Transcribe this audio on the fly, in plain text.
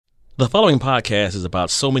The following podcast is about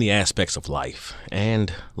so many aspects of life,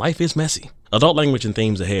 and life is messy. Adult language and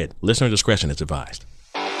themes ahead. Listener discretion is advised.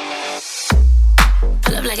 Pull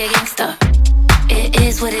up like a gangster. It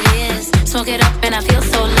is what it is. Smoke it up and I feel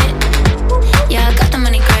so lit. Yeah, I got the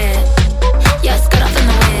money grip. Yeah, skirt off in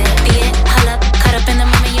the whip. Be it, holla, cut up in the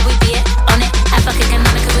moment, yeah, we be it. On it, I fucking can on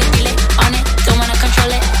it, cause we feel it. On it, don't wanna control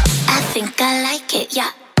it. I think I like it, yeah.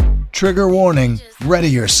 Trigger warning, ready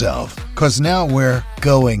yourself, cause now we're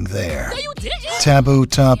going there. Taboo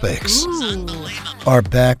topics are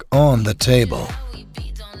back on the table.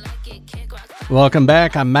 Welcome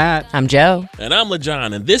back. I'm Matt. I'm Joe. And I'm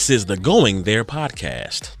LaJohn, and this is the Going There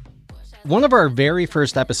podcast. One of our very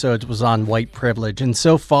first episodes was on white privilege, and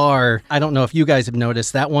so far, I don't know if you guys have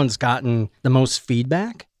noticed, that one's gotten the most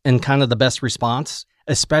feedback and kind of the best response,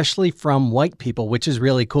 especially from white people, which is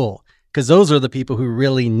really cool, because those are the people who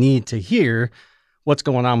really need to hear what's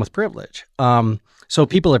going on with privilege. So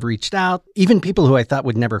people have reached out. Even people who I thought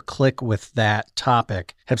would never click with that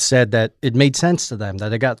topic have said that it made sense to them,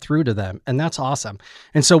 that it got through to them. And that's awesome.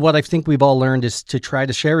 And so what I think we've all learned is to try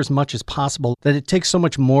to share as much as possible, that it takes so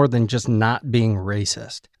much more than just not being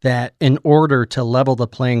racist. That in order to level the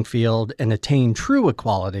playing field and attain true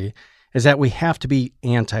equality is that we have to be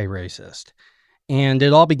anti-racist. And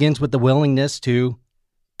it all begins with the willingness to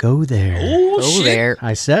go there. Oh, Go there.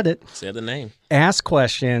 I said it. Said the name. Ask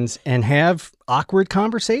questions and have awkward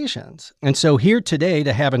conversations. And so here today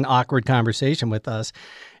to have an awkward conversation with us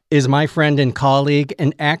is my friend and colleague,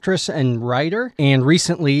 an actress and writer, and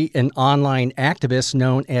recently an online activist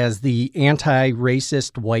known as the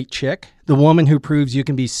anti-racist white chick, the woman who proves you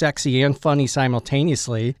can be sexy and funny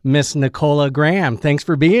simultaneously, Miss Nicola Graham. Thanks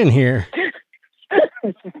for being here.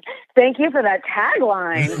 Thank you for that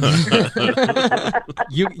tagline.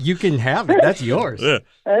 You can have it. That's yours. Yeah.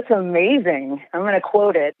 That's amazing. I'm going to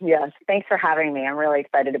quote it. Yes. Thanks for having me. I'm really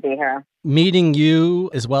excited to be here. Meeting you,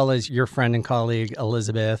 as well as your friend and colleague,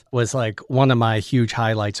 Elizabeth, was like one of my huge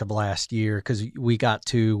highlights of last year because we got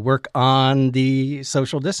to work on the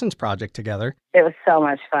social distance project together. It was so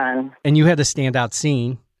much fun. And you had a standout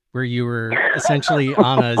scene where you were essentially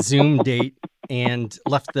on a Zoom date and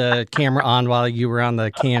left the camera on while you were on the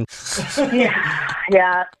can.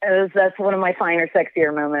 Yeah. That's one of my finer,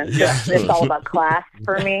 sexier moments. Yeah. It's all about class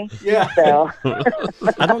for me. Yeah. So,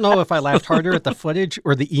 I don't know if I laughed harder at the footage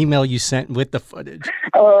or the email you sent with the footage.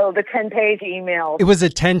 the 10-page email. It was a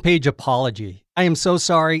 10-page apology. I am so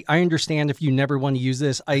sorry. I understand if you never want to use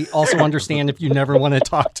this. I also understand if you never want to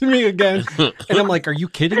talk to me again. And I'm like, are you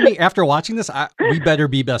kidding me? After watching this, we better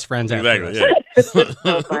be best friends after Exactly, this. yeah. It's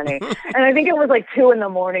so funny. And I think it was like 2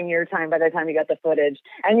 a.m. your time by the time you got the footage.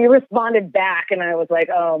 And you responded back, and I was like,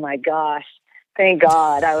 oh my gosh. Thank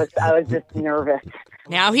God. I was just nervous.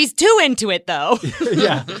 Now he's too into it, though.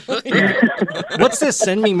 Yeah. What's this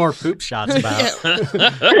send me more poop shots about?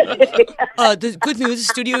 The good news, the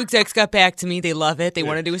studio execs got back to me. They love it. They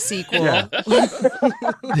want to do a sequel. Yeah.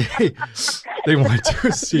 They want to do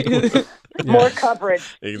a sequel. More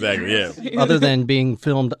coverage. Exactly, yeah. Other than being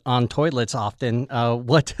filmed on toilets often,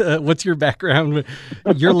 what's your background?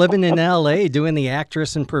 You're living in L.A. doing the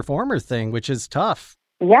actress and performer thing, which is tough.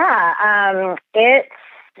 Yeah,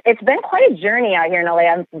 it's been quite a journey out here in LA.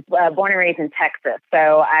 I'm born and raised in Texas,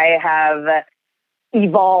 so I have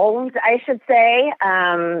evolved, I should say.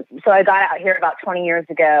 So I got out here about 20 years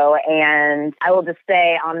ago, and I will just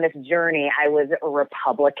say on this journey, I was a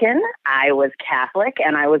Republican, I was Catholic,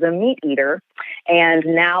 and I was a meat eater. And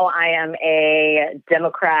now I am a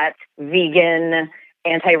Democrat, vegan,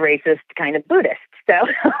 anti-racist kind of Buddhist. So,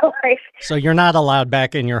 So you're not allowed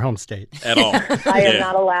back in your home state. At all. I am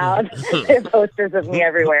not allowed. There are posters of me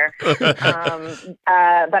everywhere. But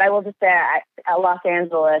I will just say, Los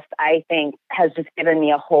Angeles, I think, has just given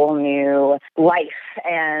me a whole new life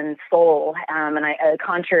and soul. And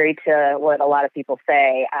contrary to what a lot of people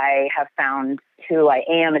say, I have found who I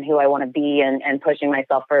am and who I want to be and pushing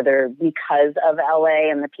myself further because of LA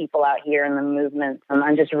and the people out here and the movement.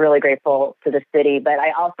 I'm just really grateful to the city. But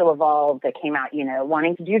I also evolved. I came out,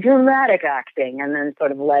 wanting to do dramatic acting and then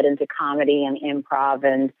sort of led into comedy and improv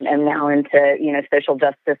and now into, social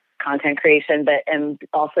justice content creation, but am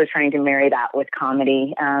also trying to marry that with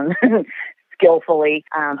comedy. Skillfully,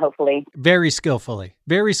 hopefully. Very skillfully.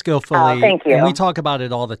 Thank you. And we talk about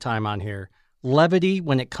it all the time on here. Levity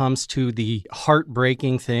when it comes to the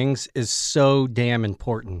heartbreaking things is so damn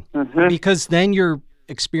important because then you're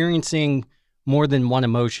experiencing more than one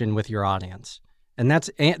emotion with your audience. And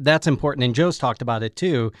that's important. And Joe's talked about it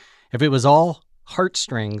too. If it was all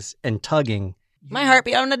heartstrings and tugging, My heart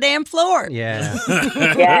be on the damn floor. Yeah.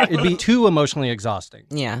 Yeah. It'd be too emotionally exhausting.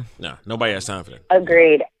 Yeah. No, nobody has time for that.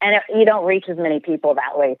 Agreed. And you don't reach as many people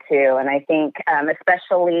that way, too. And I think,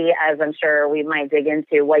 especially as I'm sure we might dig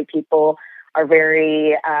into, white people are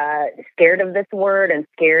very scared of this word and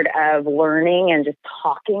scared of learning and just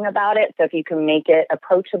talking about it. So if you can make it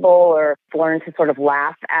approachable or learn to sort of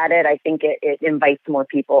laugh at it, I think it invites more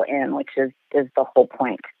people in, which is the whole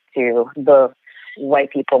point to the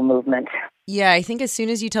white people movement. Yeah, I think as soon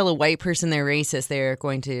as you tell a white person they're racist, they're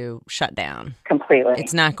going to shut down. Completely.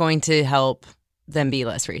 It's not going to help them be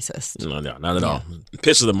less racist. No, not at all. It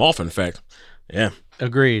pisses them off, in fact. Yeah.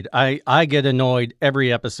 Agreed. I get annoyed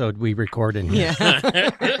every episode we record in here. Yeah.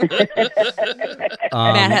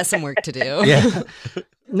 Matt has some work to do. Yeah.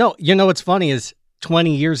 No, what's funny is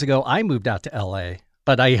 20 years ago, I moved out to LA,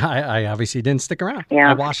 but I obviously didn't stick around.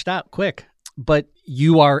 Yeah. I washed out quick. But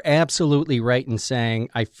you are absolutely right in saying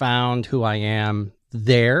I found who I am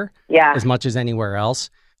there as much as anywhere else.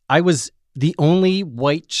 I was the only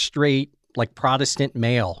white, straight, like Protestant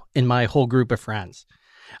male in my whole group of friends.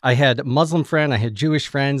 I had Muslim friend, I had Jewish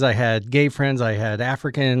friends, I had gay friends, I had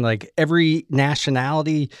African, like every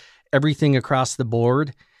nationality, everything across the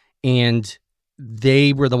board. And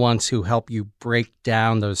they were the ones who help you break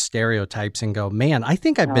down those stereotypes and go, man, I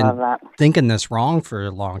think I've been thinking this wrong for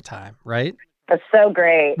a long time, right? That's so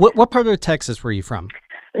great. What part of Texas were you from?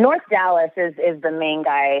 North Dallas is the main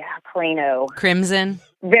guy, Plano. Crimson.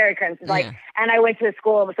 Very crimson. And I went to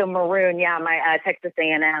school, so Maroon, my Texas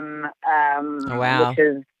A&M, wow. which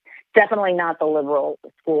is definitely not the liberal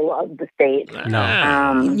school of the state.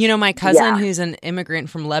 No. My cousin, who's an immigrant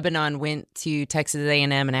from Lebanon, went to Texas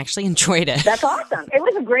A&M and actually enjoyed it. That's awesome. It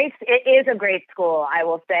is a great school, I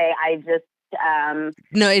will say. I just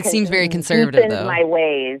no, it seems very conservative, though. My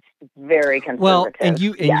ways, very conservative. Well, and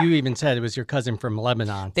you even said it was your cousin from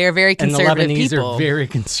Lebanon. They're very conservative and the Lebanese people. are very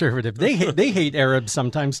conservative. They hate Arabs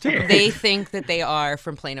sometimes too. They think that they are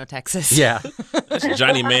from Plano, Texas. Yeah, that's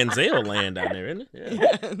Johnny Manziel land down there, isn't it?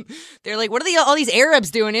 Yeah. They're like, what are all these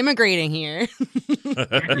Arabs doing immigrating here?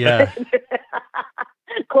 Yeah.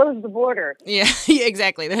 Close the border. Yeah,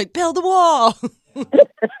 exactly. They're like, build the wall.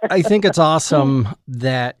 I think it's awesome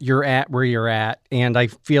that you're at where you're at. And I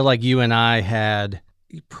feel like you and I had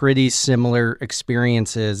pretty similar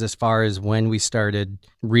experiences as far as when we started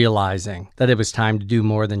realizing that it was time to do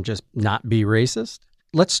more than just not be racist.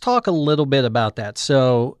 Let's talk a little bit about that.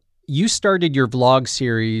 So you started your vlog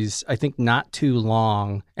series, I think not too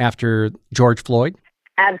long after George Floyd.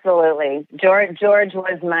 Absolutely. George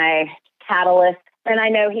was my catalyst. And I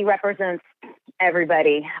know he represents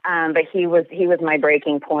everybody, but he was my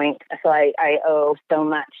breaking point. So I owe so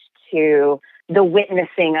much to the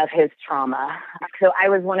witnessing of his trauma. So I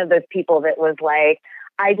was one of those people that was like,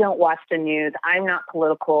 I don't watch the news. I'm not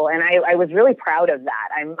political. And I was really proud of that.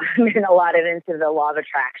 I'm in a lot of into the law of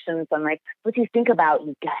attraction. So I'm like, what do you think about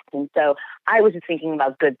you get? And so I was just thinking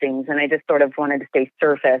about good things. And I just sort of wanted to stay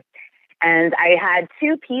surface. And I had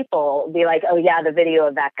two people be like, oh, yeah, the video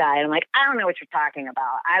of that guy. And I'm like, I don't know what you're talking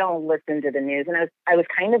about. I don't listen to the news. And I was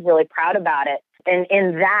kind of really proud about it. And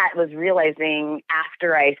in that was realizing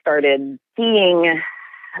after I started seeing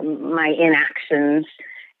my inactions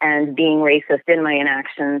and being racist in my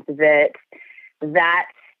inactions that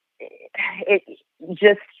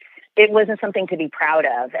it wasn't something to be proud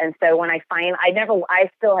of. And so when I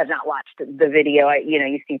still have not watched the video.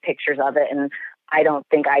 You see pictures of it and I don't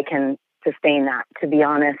think I can sustain that, to be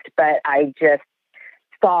honest, but I just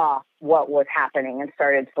saw what was happening and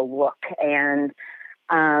started to look. And,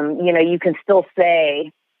 you can still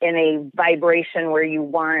say in a vibration where you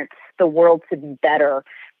want the world to be better,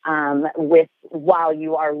 while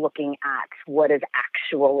you are looking at what is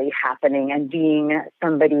actually happening and being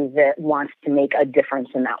somebody that wants to make a difference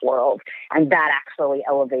in that world. And that actually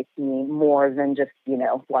elevates me more than just,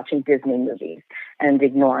 watching Disney movies and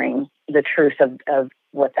ignoring the truth of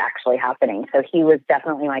what's actually happening. So he was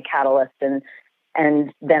definitely my catalyst. And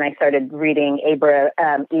then I started reading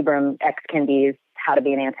Ibram X. Kendi's How to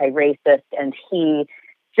Be an Anti-Racist. And he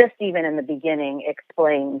just even in the beginning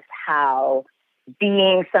explains how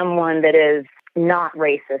being someone that is not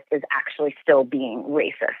racist is actually still being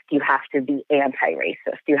racist. You have to be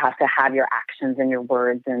anti-racist. You have to have your actions and your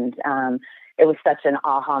words. And it was such an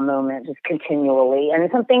aha moment just continually. And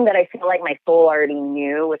something that I feel like my soul already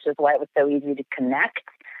knew, which is why it was so easy to connect,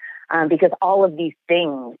 because all of these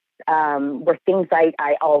things were things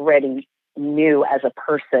I already knew as a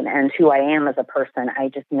person and who I am as a person. I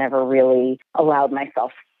just never really allowed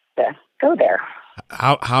myself to go there.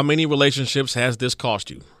 How many relationships has this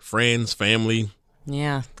cost you? Friends, family?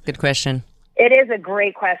 Yeah, good question. It is a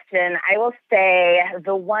great question. I will say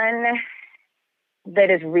the one that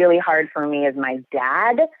is really hard for me is my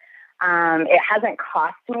dad. It hasn't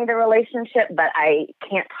cost me the relationship, but I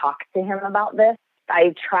can't talk to him about this.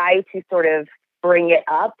 I try to sort of bring it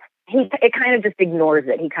up. It kind of just ignores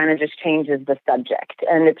it. He kind of just changes the subject.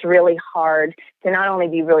 And it's really hard to not only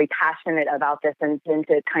be really passionate about this and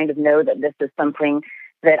to kind of know that this is something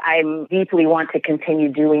that I deeply want to continue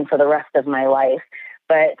doing for the rest of my life,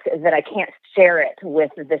 but that I can't share it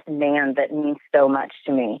with this man that means so much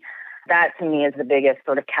to me. That to me is the biggest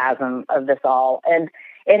sort of chasm of this all. And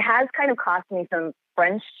it has kind of cost me some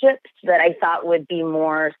friendships that I thought would be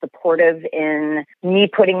more supportive in me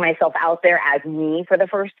putting myself out there as me for the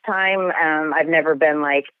first time. I've never been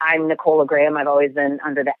like, I'm Nicola Graham. I've always been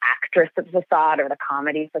under the actress facade or the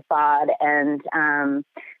comedy facade. And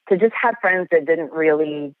to just have friends that didn't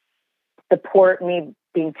really support me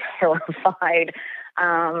being terrified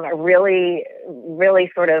really,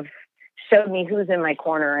 really sort of showed me who's in my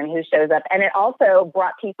corner and who shows up. And it also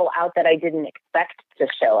brought people out that I didn't expect to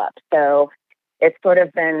show up. So it's sort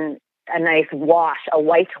of been a nice wash, a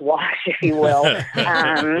whitewash, if you will.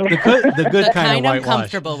 The good kind of I'm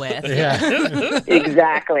comfortable with. Yeah.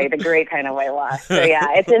 Exactly. The great kind of whitewash. So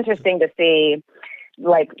yeah, it's interesting to see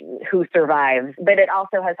like who survives, but it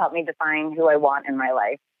also has helped me define who I want in my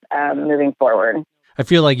life moving forward. I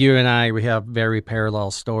feel like you and we have very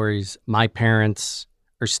parallel stories. My parents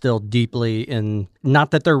are still deeply in,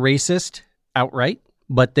 not that they're racist outright,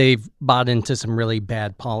 but they've bought into some really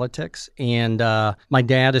bad politics. And my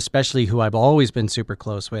dad, especially, who I've always been super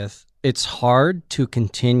close with, it's hard to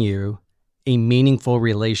continue a meaningful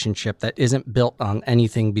relationship that isn't built on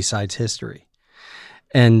anything besides history.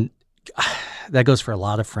 And that goes for a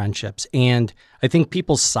lot of friendships. And I think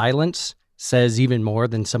people's silence says even more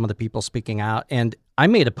than some of the people speaking out. And I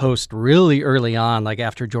made a post really early on, like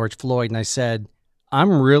after George Floyd, and I said,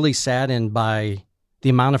 I'm really saddened by the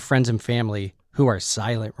amount of friends and family who are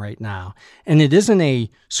silent right now. And it isn't a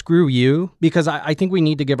screw you, because I think we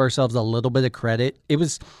need to give ourselves a little bit of credit.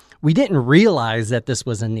 We didn't realize that this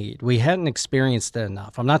was a need. We hadn't experienced it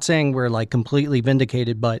enough. I'm not saying we're like completely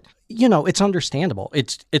vindicated, but it's understandable.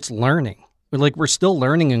 It's learning. We're still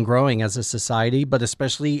learning and growing as a society, but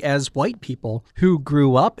especially as white people who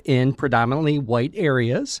grew up in predominantly white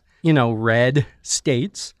areas, red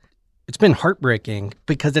states. It's been heartbreaking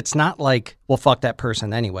because it's not like, well, fuck that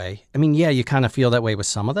person anyway. I mean, yeah, you kind of feel that way with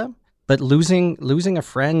some of them, but losing a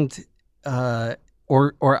friend,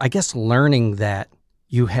 or I guess learning that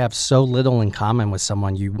you have so little in common with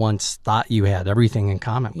someone you once thought you had everything in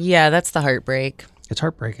common with. Yeah, that's the heartbreak. It's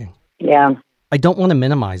heartbreaking. Yeah. I don't want to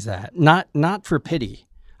minimize that. Not for pity.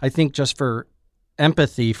 I think just for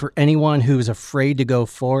empathy for anyone who's afraid to go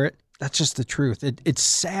for it. That's just the truth. It's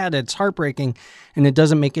sad, it's heartbreaking, and it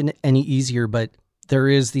doesn't make it any easier, but there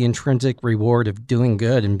is the intrinsic reward of doing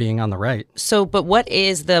good and being on the right. So, but what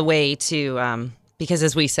is the way to, because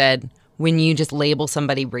as we said, when you just label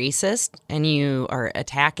somebody racist and you are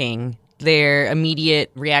attacking, their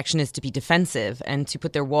immediate reaction is to be defensive and to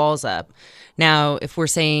put their walls up. Now, if we're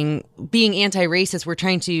saying being anti-racist, we're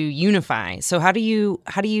trying to unify. So how do you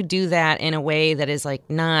do that in a way that is like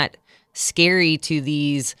not scary to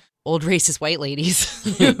these old racist white ladies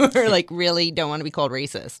who are like really don't want to be called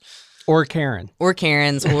racist? Or Karen. Or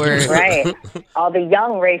Karens or right. All the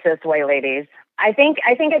young racist white ladies. I think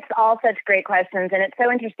it's all such great questions. And it's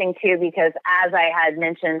so interesting too, because as I had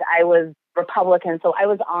mentioned, I was Republican, so I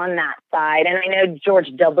was on that side. And I know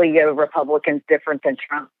George W. Republican's different than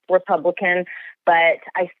Trump Republican, but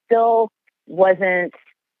I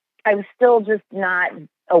was still just not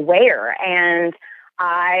aware. And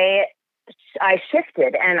I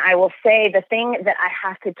shifted. And I will say the thing that I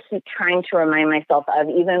have to keep trying to remind myself of,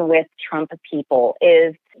 even with Trump people,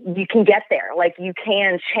 is you can get there. Like, you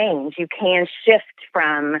can change. You can shift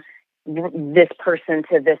from this person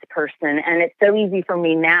to this person. And it's so easy for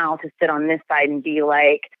me now to sit on this side and be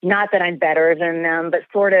like, not that I'm better than them, but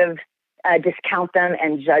sort of discount them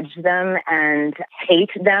and judge them and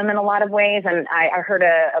hate them in a lot of ways. And I heard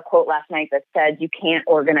a quote last night that said, you can't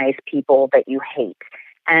organize people that you hate.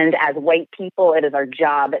 And as white people, it is our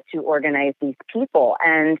job to organize these people.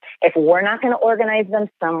 And if we're not going to organize them,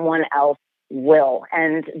 someone else will.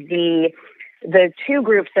 And the two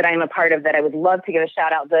groups that I'm a part of that I would love to give a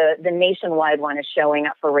shout out, the nationwide one is Showing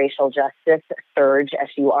Up for Racial Justice, SURJ,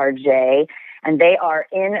 SURJ. And they are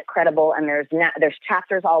incredible. And there's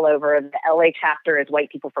chapters all over. The LA chapter is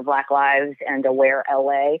White People for Black Lives and Aware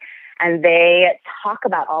LA. And they talk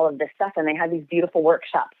about all of this stuff, and they have these beautiful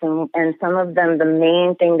workshops. And some of them, the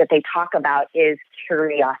main thing that they talk about is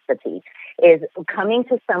curiosity, is coming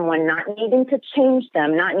to someone, not needing to change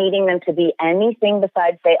them, not needing them to be anything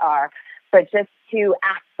besides they are, but just to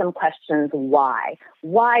ask some questions. Why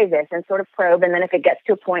this, and sort of probe. And then if it gets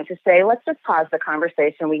to a point, to say, let's just pause the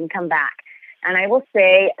conversation. We can come back. And I will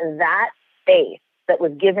say that faith that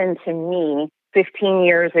was given to me 15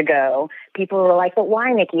 years ago, people were like, but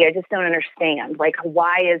why, Nikki? I just don't understand. Like,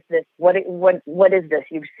 why is this? What is this?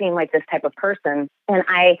 You seem like this type of person. And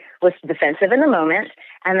I was defensive in the moment.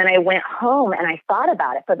 And then I went home and I thought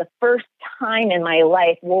about it for the first time in my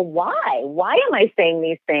life. Well, why? Why am I saying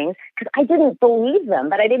these things? Because I didn't believe them,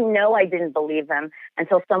 but I didn't know I didn't believe them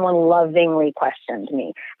until someone lovingly questioned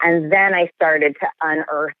me. And then I started to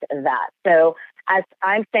unearth that. So as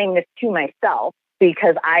I'm saying this to myself,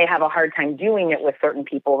 because I have a hard time doing it with certain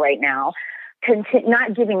people right now,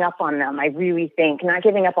 not giving up on them. I really think not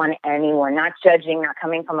giving up on anyone, not judging, not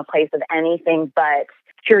coming from a place of anything but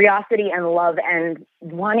curiosity and love and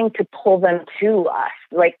wanting to pull them to us.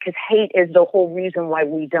 Like, because hate is the whole reason why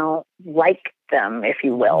we don't like them, if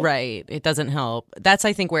you will. Right. It doesn't help. That's,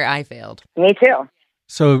 I think, where I failed. Me too.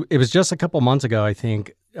 So it was just a couple months ago, I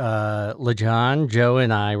think, LaJohn, Joe,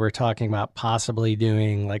 and I were talking about possibly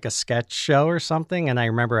doing like a sketch show or something. And I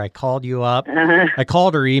remember I called you up. I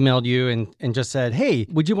called or emailed you and just said, hey,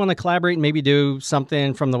 would you want to collaborate and maybe do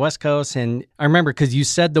something from the West Coast? And I remember because you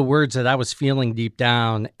said the words that I was feeling deep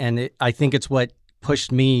down. And I think it's what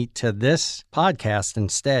pushed me to this podcast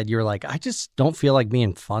instead. You were like, I just don't feel like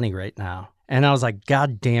being funny right now. And I was like,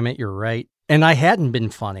 God damn it, you're right. And I hadn't been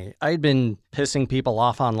funny. I had been pissing people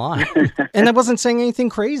off online. And I wasn't saying anything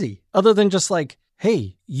crazy other than just like,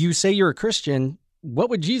 hey, you say you're a Christian. What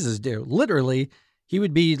would Jesus do? Literally, he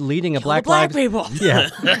would be leading a Black people. Yeah.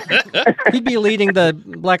 He'd be leading the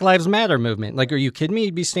Black Lives Matter movement. Like, are you kidding me?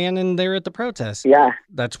 He'd be standing there at the protest. Yeah.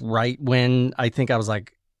 That's right when I think I was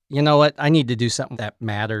like, you know what? I need to do something that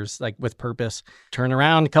matters, like with purpose. Turn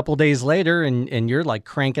around a couple days later and you're like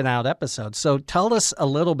cranking out episodes. So tell us a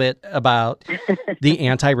little bit about the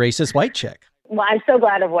Anti-Racist White Chick. Well, I'm so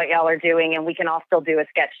glad of what y'all are doing, and we can all still do a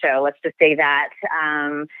sketch show. Let's just say that.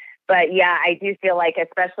 But yeah, I do feel like,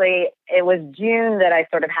 especially it was June that I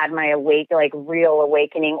sort of had my real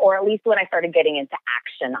awakening, or at least when I started getting into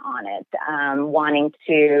action on it, wanting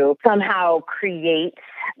to somehow create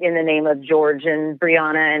in the name of George and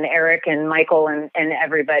Brianna and Eric and Michael and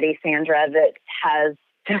everybody, Sandra, that has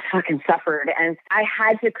just fucking suffered. And I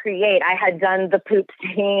had to create. I had done the poop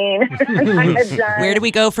scene. I had done... Where do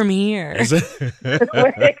we go from here?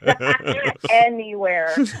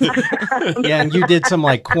 Anywhere. Yeah, and you did some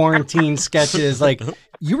like quarantine sketches. Like,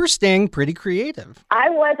 you were staying pretty creative.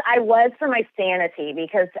 I was for my sanity,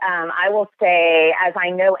 because I will say, as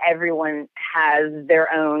I know everyone has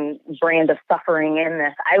their own brand of suffering in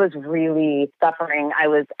this, I was really suffering.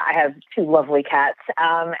 I have two lovely cats,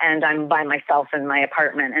 and I'm by myself in my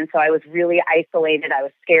apartment. And so I was really isolated. I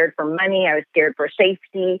was scared for money. I was scared for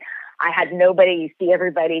safety. I had nobody. You see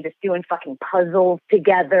everybody just doing fucking puzzles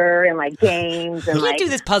together and like games. And I can't do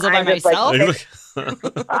this puzzle by myself.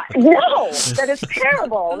 No, that is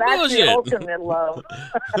terrible. That's the ultimate low.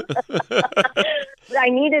 I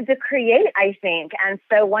needed to create, I think. And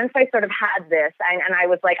so once I sort of had this, and I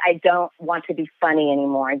was like, I don't want to be funny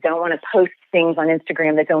anymore. I don't want to post things on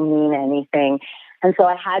Instagram that don't mean anything. And so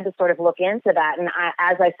I had to sort of look into that. And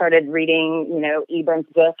as I started reading, Ibram's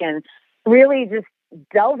book and really just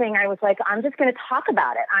delving, I was like, I'm just going to talk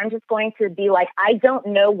about it. I'm just going to be like, I don't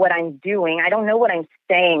know what I'm doing. I don't know what I'm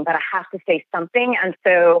saying, but I have to say something. And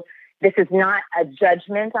so this is not a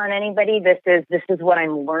judgment on anybody. This is what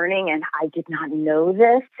I'm learning, and I did not know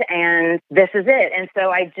this, and this is it. And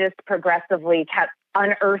so I just progressively kept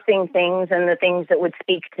unearthing things, and the things that would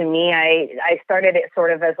speak to me. I started it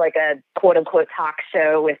sort of as like a quote unquote talk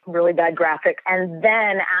show with really bad graphics. And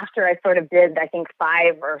then after I sort of did, I think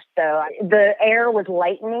 5 or so, the air was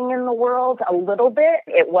lightening in the world a little bit.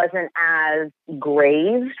 It wasn't as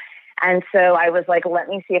grave. And so I was like, let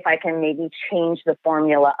me see if I can maybe change the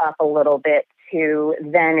formula up a little bit to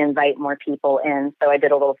then invite more people in. So I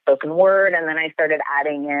did a little spoken word, and then I started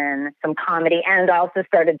adding in some comedy, and I also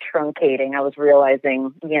started truncating. I was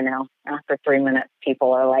realizing, after 3 minutes,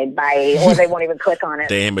 people are like, bye, or they won't even click on it.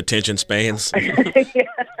 Damn attention spans. Yeah.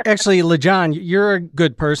 Actually, LaJohn, you're a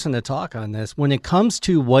good person to talk on this. When it comes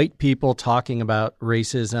to white people talking about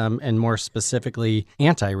racism, and more specifically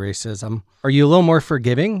anti-racism, are you a little more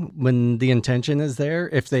forgiving when the intention is there,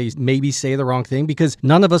 if they maybe say the wrong thing? Because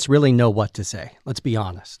none of us really know what to say. Let's be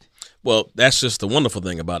honest. Well, that's just the wonderful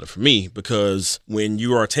thing about it for me, because when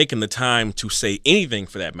you are taking the time to say anything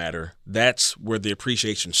for that matter, that's where the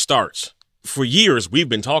appreciation starts. For years, we've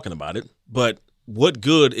been talking about it, but what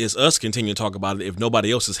good is us continuing to talk about it if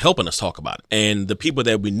nobody else is helping us talk about it? And the people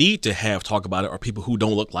that we need to have talk about it are people who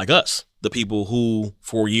don't look like us, the people who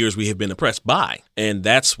for years we have been oppressed by. And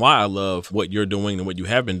that's why I love what you're doing and what you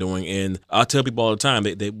have been doing. And I tell people all the time,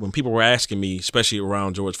 that when people were asking me, especially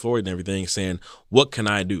around George Floyd and everything, saying, what can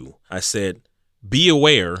I do? I said, be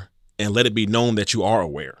aware and let it be known that you are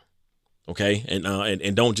aware. Okay.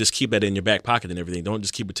 And don't just keep that in your back pocket and everything. Don't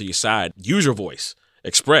just keep it to your side. Use your voice.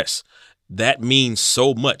 Express. That means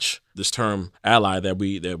so much. This term ally that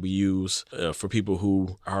we use for people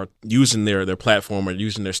who are using their platform or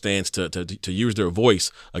using their stance to use their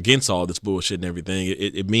voice against all this bullshit and everything.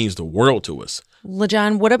 It means the world to us.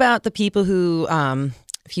 LaJohn, what about the people who,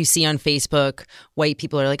 if you see on Facebook, white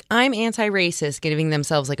people are like, I'm anti-racist, giving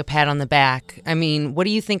themselves like a pat on the back. I mean, what do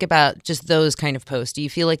you think about just those kind of posts? Do you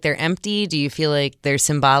feel like they're empty? Do you feel like they're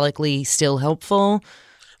symbolically still helpful?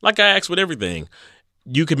 Like I asked with everything.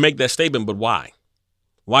 You could make that statement, but why?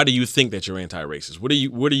 Why do you think that you're anti-racist? What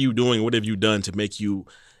are you doing? What have you done to make you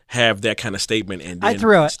have that kind of statement? And I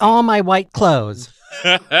threw it all my white clothes.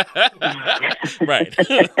 Right.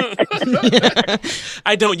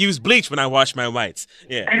 I don't use bleach when I wash my whites.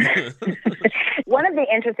 Yeah. One of the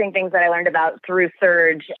interesting things that I learned about through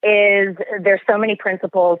Surge is there's so many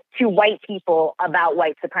principles to white people about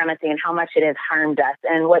white supremacy and how much it has harmed us.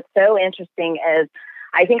 And what's so interesting is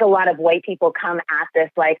I think a lot of white people come at this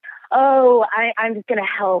like, oh, I'm just going to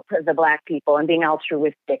help the Black people and being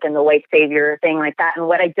altruistic and the white savior thing like that. And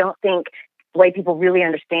what I don't think white people really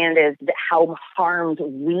understand is how harmed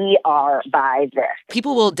we are by this.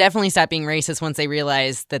 People will definitely stop being racist once they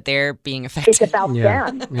realize that they're being affected. It's about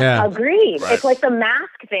them. Yeah. Agreed. Right. It's like the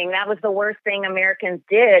mask thing. That was the worst thing Americans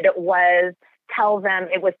did was tell them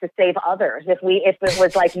it was to save others. If it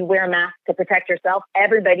was like you wear a mask to protect yourself,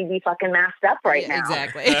 everybody be fucking masked up right now.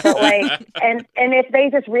 Exactly. So and if they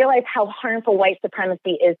just realize how harmful white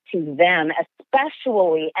supremacy is to them,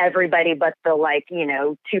 especially everybody but the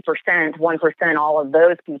 2%, 1%, all of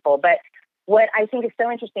those people. But what I think is so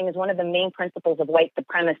interesting is one of the main principles of white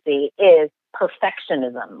supremacy is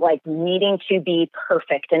perfectionism, like needing to be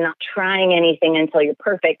perfect and not trying anything until you're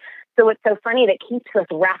perfect. So what's so funny that keeps us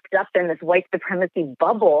wrapped up in this white supremacy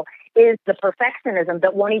bubble is the perfectionism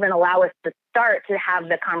that won't even allow us to start to have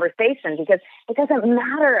the conversation, because it doesn't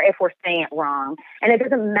matter if we're saying it wrong. And it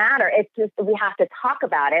doesn't matter. It's just we have to talk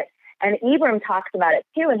about it. And Ibram talks about it,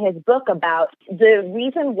 too, in his book about the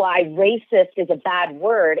reason why racist is a bad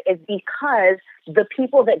word is because the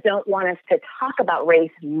people that don't want us to talk about race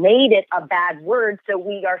made it a bad word, so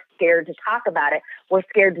we are scared to talk about it. We're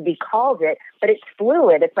scared to be called it, but it's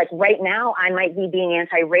fluid. It's like right now I might be being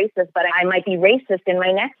anti-racist, but I might be racist in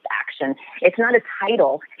my next action. It's not a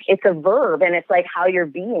title. It's a verb, and it's like how you're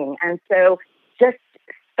being. And so just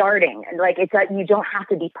starting, like it's like you don't have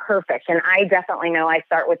to be perfect. And I definitely know I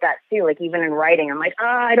start with that too. Like even in writing, I'm like,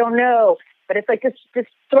 I don't know. But it's like just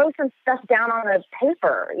throw some stuff down on the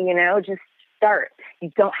paper, just start.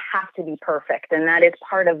 You don't have to be perfect. And that is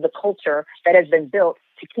part of the culture that has been built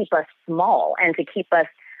to keep us small and to keep us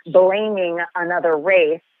blaming another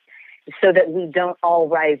race so that we don't all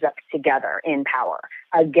rise up together in power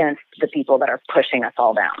against the people that are pushing us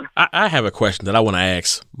all down. I have a question that I want to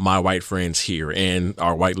ask my white friends here and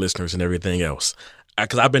our white listeners and everything else,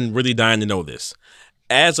 because I've been really dying to know this.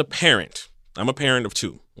 As a parent, I'm a parent of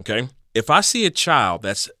two, okay? If I see a child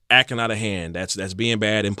that's acting out of hand, that's being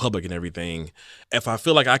bad in public and everything, if I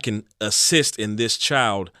feel like I can assist in this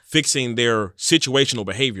child fixing their situational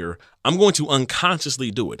behavior, I'm going to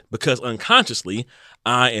unconsciously do it, because unconsciously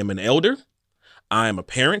I am an elder, I am a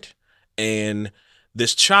parent, and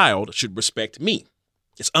this child should respect me.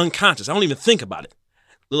 It's unconscious. I don't even think about it.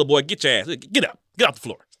 Little boy, get your ass, get up, get off the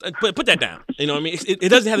floor. Put that down. You know what I mean? It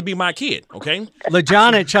doesn't have to be my kid, okay?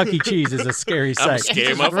 LaJohn at Chuck E. Cheese is a scary sight. I'm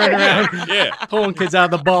scared, motherfucker. Running around, Yeah. pulling kids out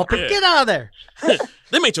of the ball pit. Yeah. Get out of there.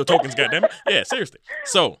 Them ain't your tokens, goddammit. Yeah, seriously.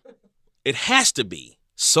 So it has to be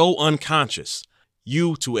so unconscious.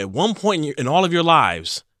 You to at one point in all of your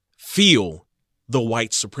lives feel the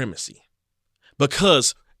white supremacy,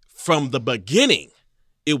 because from the beginning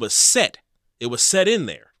it was set in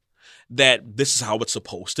there that this is how it's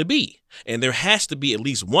supposed to be. And there has to be at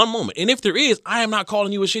least one moment. And if there is, I am not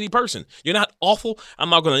calling you a shitty person. You're not awful. I'm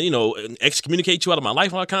not going to, excommunicate you out of my life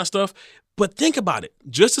and all that kind of stuff. But think about it.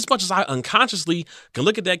 Just as much as I unconsciously can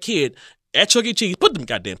look at that kid at Chuck E. Cheese, put them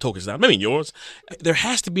goddamn tokens down, maybe yours. There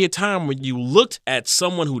has to be a time when you looked at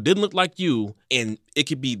someone who didn't look like you, and it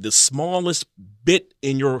could be the smallest bit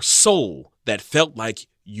in your soul that felt like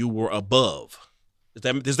you were above.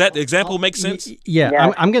 Does that example make sense?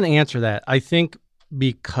 Yeah. I'm going to answer that. I think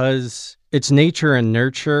because it's nature and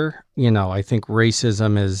nurture. I think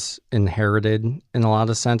racism is inherited in a lot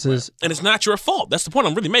of senses. And it's not your fault. That's the point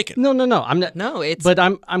I'm really making. No, I'm not. No, it's. But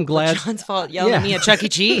I'm glad. John's fault yelling at me at Chuck E.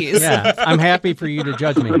 Cheese. Yeah, I'm happy for you to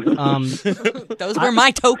judge me. Those were my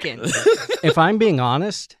tokens. If I'm being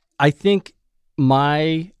honest, I think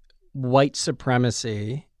my white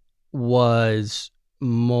supremacy was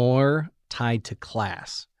more tied to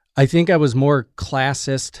class. I think I was more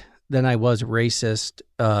classist than I was racist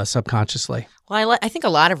subconsciously. Well, I think a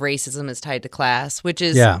lot of racism is tied to class, which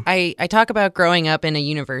is, Yeah. I talk about growing up in a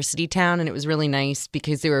university town, and it was really nice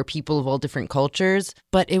because there were people of all different cultures,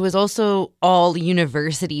 but it was also all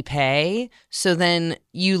university pay. So then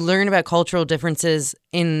you learn about cultural differences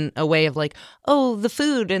in a way of like, oh, the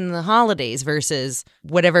food and the holidays versus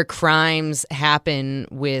whatever crimes happen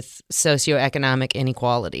with socioeconomic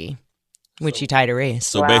inequality. Which you tie to race.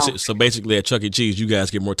 So, Wow. basically at Chuck E. Cheese, you guys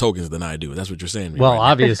get more tokens than I do. That's what you're saying. Well, right now.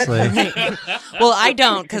 obviously. Well, I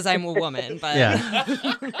don't because I'm a woman. But Yeah.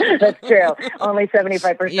 That's true. Only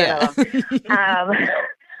 75% Yeah. of them.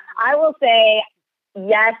 I will say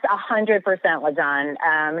yes, 100%,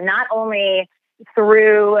 LaJohn. Not only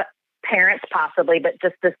through parents possibly, but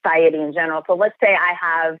just society in general. So let's say I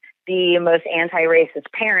have the most anti-racist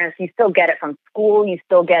parents. You still get it from school. You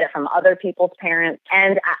still get it from other people's parents.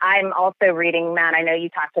 And I'm also reading, Matt, I know you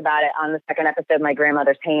talked about it on the second episode, My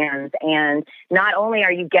Grandmother's Hands. And not only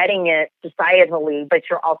are you getting it societally, but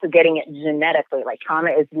you're also getting it genetically. Like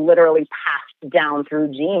trauma is literally passed down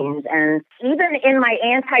through genes. And even in my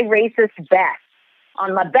anti-racist best,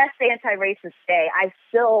 on my best anti-racist day, I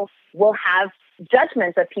still will have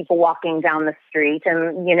judgments of people walking down the street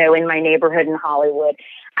and, in my neighborhood in Hollywood.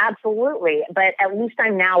 Absolutely. But at least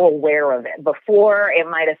I'm now aware of it. Before, it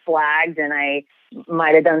might have flagged and I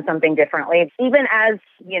might have done something differently. Even as,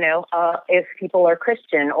 if people are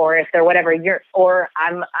Christian or if they're whatever, or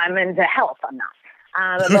I'm into health, I'm not.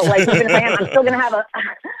 But like, even if I am, I'm still going to have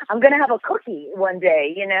I'm going to have a cookie one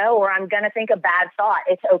day, or I'm going to think a bad thought.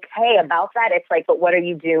 It's okay about that. It's like, but what are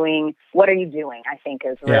you doing? What are you doing? I think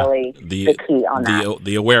is really the key on that.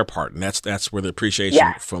 The aware part. And that's where the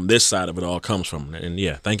appreciation from this side of it all comes from. And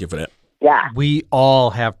yeah, thank you for that. Yeah. We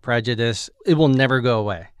all have prejudice. It will never go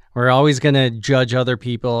away. We're always going to judge other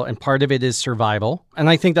people, and part of it is survival. And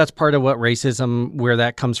I think that's part of what racism, where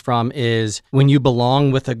that comes from, is when you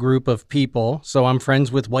belong with a group of people. So I'm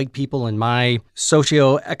friends with white people in my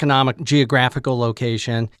socioeconomic geographical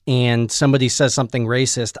location, and somebody says something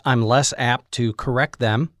racist, I'm less apt to correct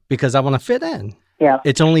them because I want to fit in. Yeah.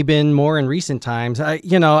 It's only been more in recent times. I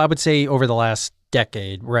would say over the last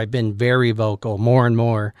decade where I've been very vocal more and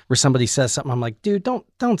more, where somebody says something, I'm like, dude,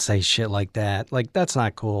 don't say shit like that. Like, that's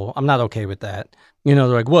not cool. I'm not okay with that. They're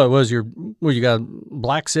like, you got a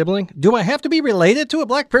black sibling? Do I have to be related to a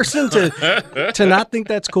black person to not think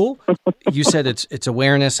that's cool? You said it's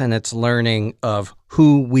awareness and it's learning of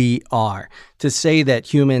who we are. To say that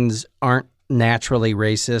humans aren't naturally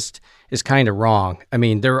racist is kind of wrong. I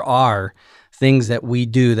mean, there are things that we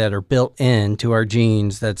do that are built into our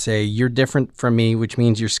genes that say you're different from me, which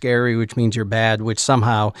means you're scary, which means you're bad, which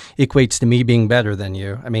somehow equates to me being better than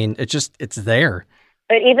you. I mean, it's there.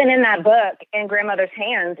 But even in that book, in Grandmother's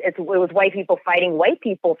Hands, it was white people fighting white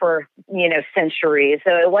people for, centuries.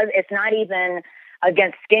 So it's not even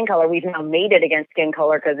against skin color. We've now made it against skin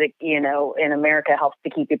color because it, in America helps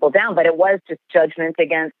to keep people down. But it was just judgments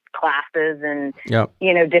against classes and,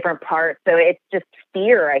 different parts. So it's just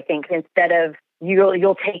fear, I think, instead of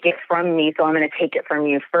you'll take it from me, so I'm going to take it from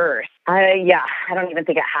you first. I don't even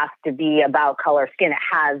think it has to be about color of skin. It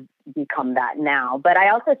has become that now. But I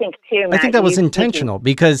also think, too, Matt, I think that was intentional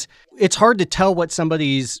because it's hard to tell what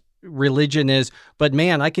somebody's religion is. But,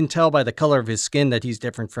 man, I can tell by the color of his skin that he's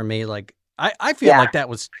different from me. Like, I feel like that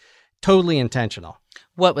was totally intentional.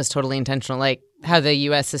 What was totally intentional? Like how the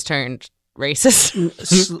U.S. has turned racist?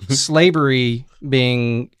 Slavery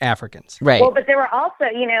being Africans. Right. Well, but there were also,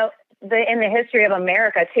 in the history of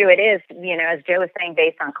America, too, it is, as Joe was saying,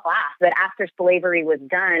 based on class, that after slavery was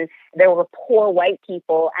done, there were poor white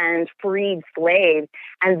people and freed slaves,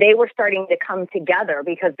 and they were starting to come together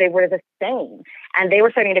because they were the same. And they were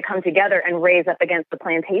starting to come together and raise up against the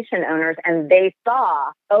plantation owners, and they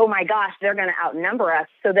saw, oh my gosh, they're going to outnumber us.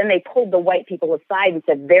 So then they pulled the white people aside and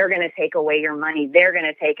said, they're going to take away your money, they're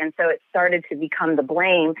going to take. And so it started to become the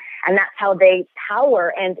blame. And that's how they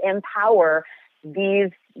power and empower these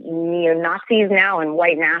Nazis now and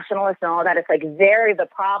white nationalists and all that. It's like they're the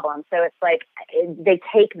problem. So it's like they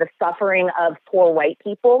take the suffering of poor white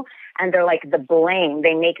people and they're like the blame.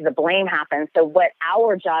 They make the blame happen. So what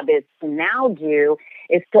our job is to now do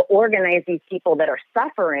is to organize these people that are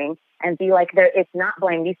suffering and be like, it's not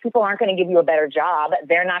blame. These people aren't going to give you a better job.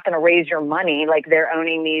 They're not going to raise your money like they're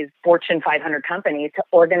owning these Fortune 500 companies. To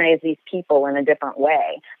organize these people in a different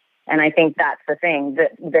way. And I think that's the thing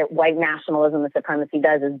that white nationalism and supremacy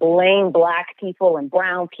does, is blame black people and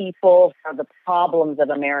brown people for the problems of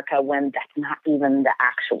America when that's not even the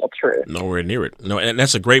actual truth. Nowhere near it. No, and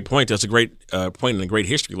that's a great point. That's a great point and a great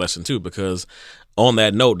history lesson, too, because on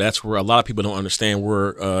that note, that's where a lot of people don't understand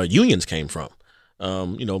where unions came from.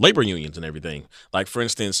 Labor unions and everything. Like, for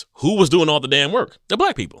instance, who was doing all the damn work? The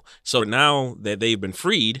black people. So now that they've been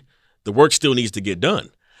freed, the work still needs to get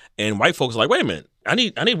done. And white folks are like, wait a minute, I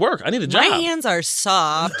need work. I need a job. My hands are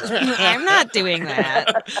soft. I'm not doing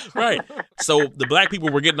that. Right. So the black people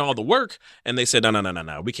were getting all the work, and they said,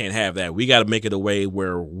 no, we can't have that. We got to make it a way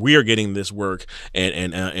where we're getting this work,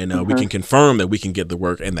 and we can confirm that we can get the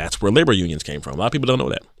work, and that's where labor unions came from. A lot of people don't know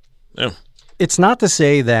that. Yeah. It's not to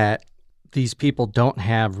say that these people don't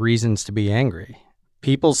have reasons to be angry.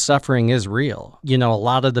 People's suffering is real. A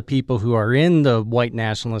lot of the people who are in the white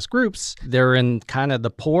nationalist groups, they're in kind of the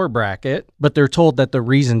poor bracket, but they're told that the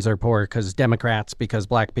reasons are poor because Democrats, because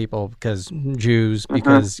black people, because Jews,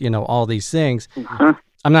 because, all these things.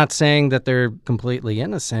 I'm not saying that they're completely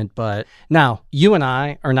innocent, but now you and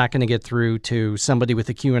I are not going to get through to somebody with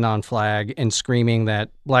a QAnon flag and screaming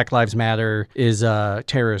that Black Lives Matter is a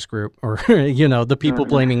terrorist group, or, the people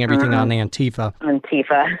blaming everything on Antifa.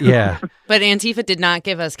 Antifa. Yeah. But Antifa did not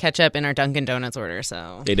give us ketchup in our Dunkin' Donuts order,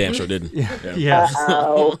 so. They damn sure didn't. Yeah.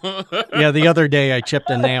 Yeah, the other day I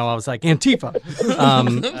chipped a nail. I was like, Antifa.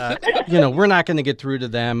 We're not going to get through to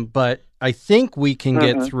them, but I think we can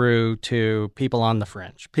get through to people on the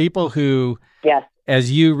fringe, people who,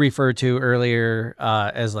 as you referred to earlier,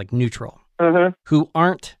 as like neutral, who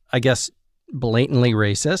aren't, I guess, blatantly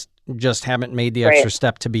racist, just haven't made the extra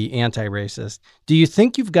step to be anti-racist. Do you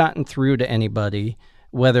think you've gotten through to anybody,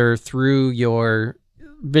 whether through your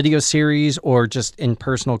video series or just in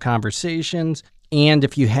personal conversations? And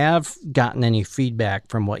if you have gotten any feedback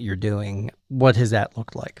from what you're doing, what has that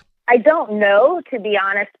looked like? I don't know, to be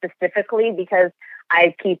honest, specifically, because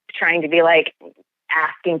I keep trying to be like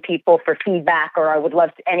asking people for feedback, or I would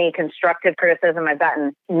love any constructive criticism. I've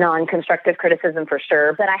gotten non-constructive criticism for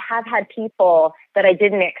sure, but I have had people that I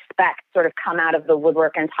didn't expect sort of come out of the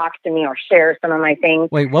woodwork and talk to me or share some of my things.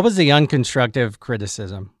 Wait, what was the unconstructive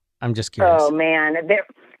criticism? I'm just curious. Oh man,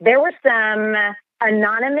 there were some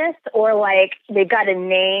anonymous, or like they got a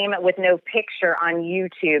name with no picture on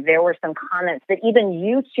YouTube. There were some comments that even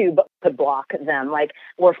YouTube could block them, like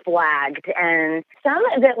were flagged. And some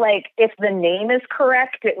of it, like if the name is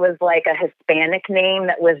correct, it was like a Hispanic name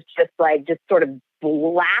that was just sort of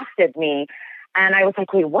blasted me. And I was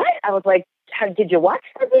like, wait, what? I was like, did you watch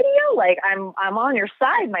the video? Like, I'm on your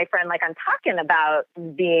side, my friend. Like, I'm talking about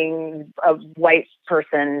being a white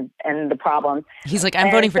person and the problem. He's like,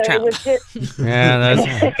 I'm voting for Trump. It was just, that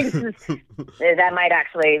might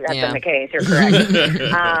actually have been the case. You're correct.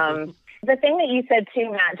 The thing that you said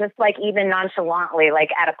too, Matt, just like even nonchalantly, like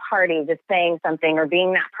at a party, just saying something or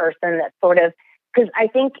being that person that sort of, because I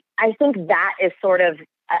think that is sort of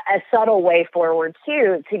a subtle way forward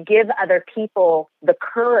too, to give other people the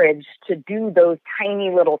courage to do those tiny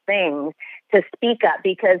little things, to speak up.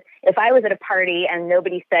 Because if I was at a party and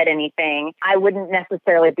nobody said anything, I wouldn't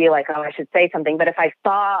necessarily be like, oh, I should say something. But if I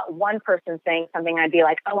saw one person saying something, I'd be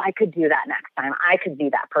like, oh, I could do that next time. I could be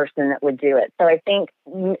that person that would do it. So I think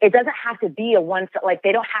it doesn't have to be like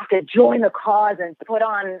they don't have to join the cause and put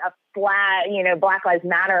on a flag, Black Lives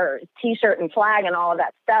Matter t-shirt and flag and all of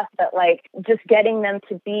that stuff. But like just getting them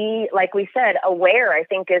to be, like we said, aware, I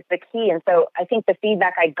think is the key. And so I think the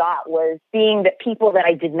feedback I got was seeing that people that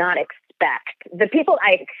I did not expect, the people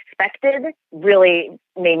I expected really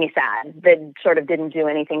made me sad, that sort of didn't do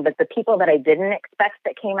anything. But the people that I didn't expect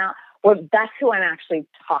that came out, well, that's who I'm actually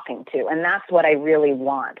talking to. And that's what I really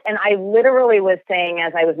want. And I literally was saying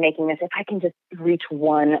as I was making this, if I can just reach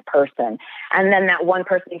one person. And then that one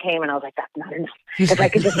person came and I was like, that's not enough. If I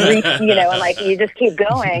could just reach, and like you just keep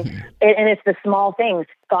going. And it's the small things,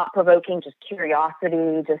 thought-provoking, just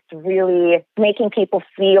curiosity, just really making people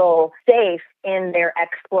feel safe in their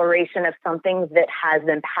exploration of something that has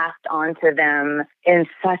been passed on to them in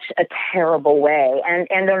such a terrible way, and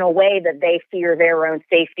in a way that they fear their own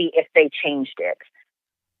safety if they changed it.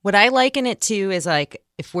 What I liken it to is like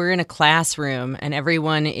if we're in a classroom and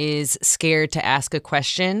everyone is scared to ask a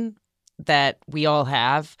question that we all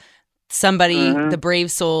have, somebody, the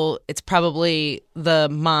brave soul, it's probably the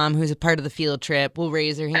mom who's a part of the field trip, will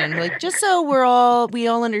raise her hand, like, just so we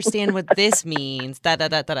all understand what this means. Da da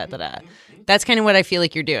da da da da. That's kind of what I feel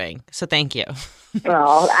like you're doing. So thank you.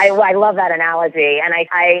 Well, I love that analogy, and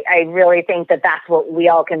I really think that that's what we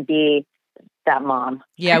all can be. That mom.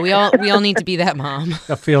 Yeah, we all need to be that mom.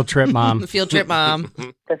 A field trip mom. The field trip mom.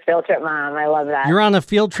 The field trip mom. I love that. You're on a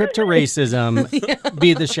field trip to racism.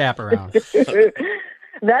 Be the chaperone.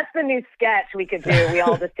 That's the new sketch we could do. We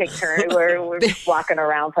all just take turns. We're just walking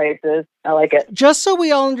around places. I like it. Just so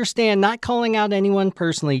we all understand, not calling out anyone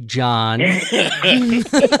personally, John.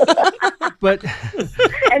 But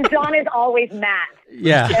and John is always Matt.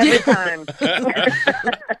 Yeah. Every time.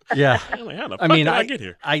 Yeah. I mean, I get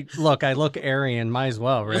here. I look Aryan, might as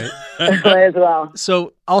well, right? Might as well.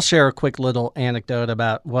 So I'll share a quick little anecdote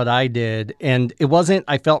about what I did. And it wasn't,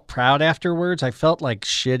 I felt proud afterwards. I felt like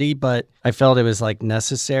shitty, but I felt it was like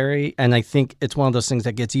necessary. And I think it's one of those things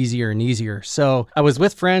that gets easier and easier. So I was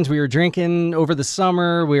with friends. We were drinking over the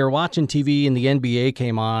summer. We were watching TV and the NBA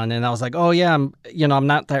came on. And I was like, oh yeah, I'm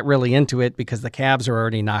not that really into it because the Cavs are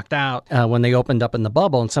already knocked out when they opened up in the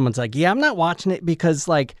bubble. And someone's like, yeah, I'm not watching it because,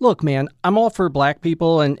 like, look, man, I'm all for black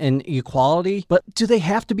people and equality, but do they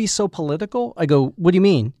have to be so political? I go, what do you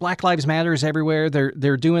mean? Black Lives Matter is everywhere.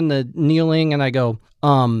 They're doing the kneeling. And I go,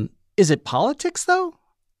 is it politics though?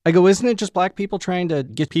 I go, isn't it just black people trying to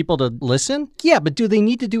get people to listen? Yeah, but do they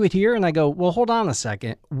need to do it here? And I go, well, hold on a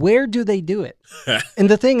second. Where do they do it? And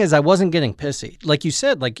the thing is, I wasn't getting pissy. Like you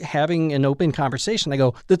said, like having an open conversation. I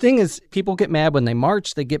go, the thing is, people get mad when they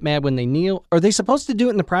march. They get mad when they kneel. Are they supposed to do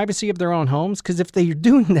it in the privacy of their own homes? Because if they're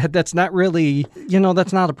doing that, that's not really,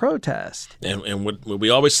 that's not a protest. And what we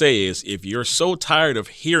always say is, if you're so tired of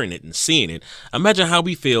hearing it and seeing it, imagine how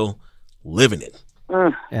we feel living it.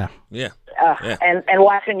 Yeah. Yeah. And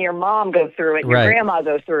watching your mom go through it, your grandma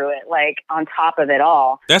go through it, like on top of it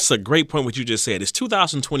all. That's a great point what you just said. It's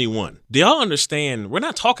 2021. Do y'all understand? We're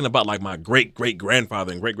not talking about like my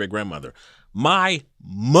great-great-grandfather and great-great-grandmother. My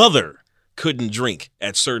mother couldn't drink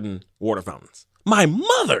at certain water fountains. My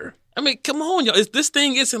mother. I mean, come on, y'all. This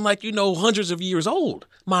thing isn't like, hundreds of years old.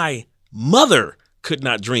 My mother could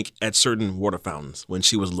not drink at certain water fountains when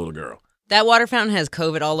she was a little girl. That water fountain has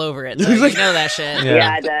COVID all over it, though. You know that shit.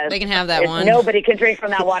 Yeah, it does. They can have that one. Nobody can drink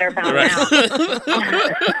from that water fountain now.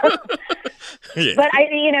 Yeah. But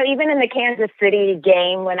even in the Kansas City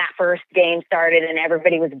game, when that first game started and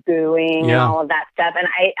everybody was booing and all of that stuff, and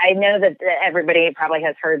I know that everybody probably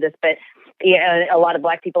has heard this, but a lot of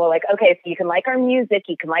black people are like, okay, so you can like our music,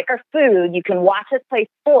 you can like our food, you can watch us play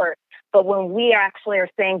sports, but when we actually are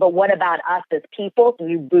saying, but what about us as people,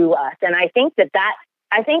 you boo us. And I think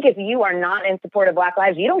I think if you are not in support of Black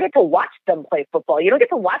Lives, you don't get to watch them play football. You don't get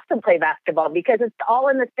to watch them play basketball because it's all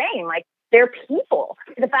in the same. Like, they're people.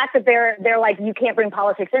 The fact that they're like, you can't bring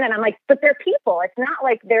politics in. And I'm like, but they're people. It's not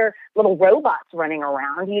like they're little robots running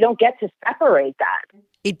around. You don't get to separate that.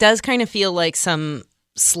 It does kind of feel like some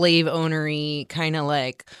slave ownery kind of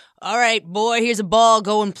like, all right, boy, here's a ball,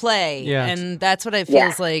 go and play. Yeah. And that's what it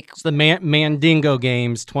feels like. It's the Mandingo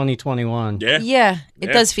Games 2021. Yeah, it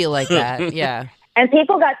does feel like that. Yeah. And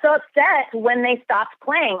people got so upset when they stopped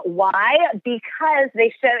playing. Why? Because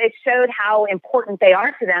it showed how important they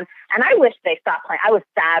are to them. And I wish they stopped playing. I was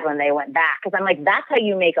sad when they went back because I'm like, that's how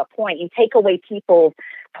you make a point. You take away people's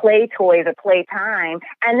play toys or play time,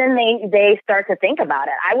 and then they start to think about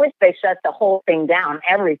it. I wish they shut the whole thing down,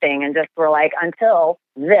 everything, and just were like, until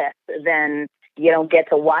this, then you don't get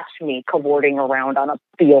to watch me cavorting around on a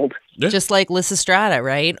field. Just like Lysistrata,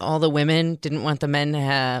 right? All the women didn't want the men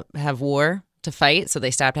to have war, to fight, so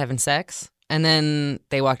they stopped having sex. And then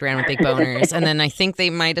they walked around with big boners. And then I think they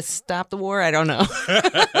might have stopped the war. I don't know.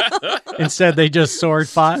 Instead, they just sword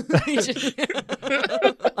fought.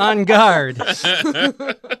 On guard.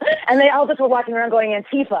 And they all just were walking around going,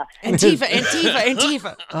 Antifa. Antifa,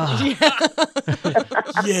 Antifa, Antifa.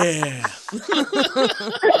 Yeah.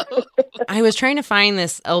 I was trying to find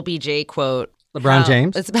this LBJ quote. LeBron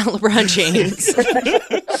James? It's about LeBron James.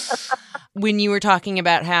 When you were talking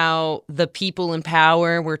about how the people in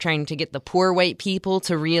power were trying to get the poor white people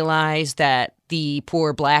to realize that the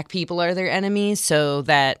poor black people are their enemies so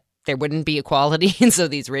that there wouldn't be equality and so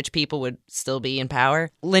these rich people would still be in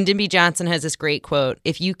power. Lyndon B. Johnson has this great quote,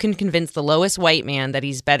 if you can convince the lowest white man that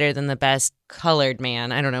he's better than the best colored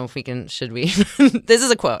man, I don't know if we can, should we? This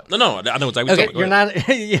is a quote. No, I know exactly what okay, you're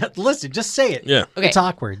talking not, listen, just say it. Yeah. Okay. It's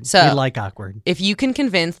awkward. So, we like awkward. If you can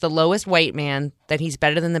convince the lowest white man that he's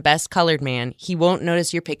better than the best colored man, he won't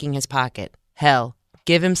notice you're picking his pocket. Hell,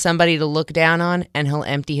 give him somebody to look down on and he'll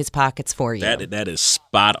empty his pockets for you. That is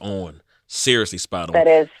spot on. Seriously spot on. That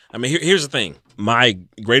is. I mean, here's the thing. My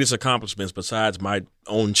greatest accomplishments besides my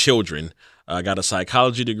own children, I got a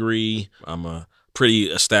psychology degree. I'm a pretty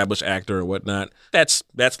established actor and whatnot. That's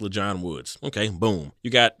LaJohn Woods. Okay, boom. You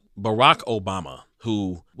got Barack Obama,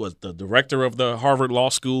 who was the director of the Harvard Law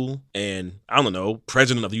School and, I don't know,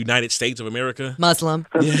 president of the United States of America. Muslim.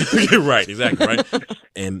 Yeah, right, exactly, right?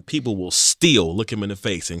 And people will still look him in the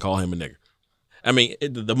face and call him a nigger. I mean,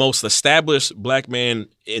 the most established black man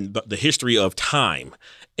in the history of time.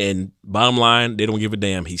 And bottom line, they don't give a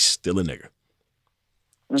damn. He's still a nigger.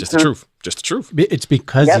 Just the truth. Just the truth. It's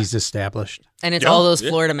because he's established. And it's all those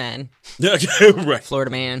Florida men. Yeah, right. Florida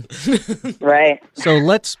man. Right. So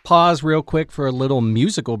let's pause real quick for a little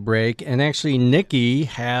musical break. And actually, Nikki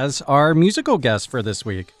has our musical guest for this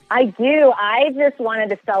week. I do. I just wanted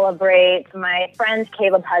to celebrate my friend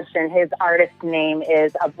Caleb Hudson. His artist name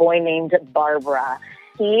is A Boy Named Barbara.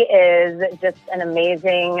 He is just an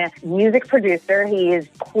amazing music producer. He is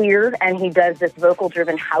queer and he does this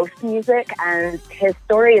vocal-driven house music. And his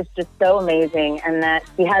story is just so amazing. And that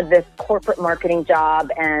he had this corporate marketing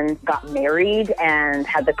job and got married and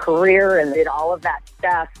had the career and did all of that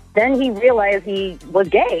stuff. Then he realized he was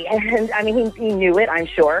gay. And I mean, he knew it, I'm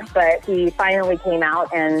sure, but he finally came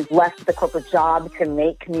out and left the corporate job to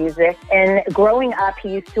make music. And growing up,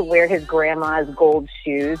 he used to wear his grandma's gold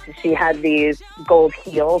shoes. She had these gold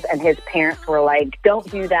heels, and his parents were like,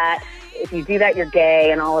 don't do that. If you do that, you're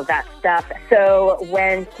gay and all of that stuff. So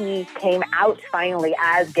when he came out finally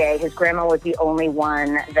as gay, his grandma was the only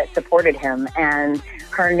one that supported him. And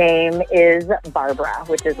her name is Barbara,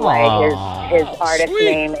 which is why his artist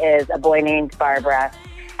name is A Boy Named Barbara.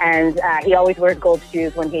 And he always wears gold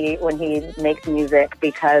shoes when he makes music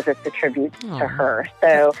because it's a tribute to her.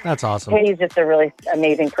 So that's awesome. He's just a really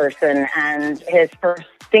amazing person. And his first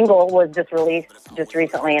single was just released just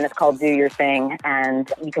recently, and it's called Do Your Thing.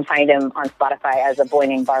 And you can find him on Spotify as A Boy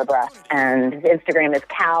Named Barbara. And his Instagram is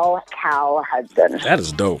Cal Hudson. That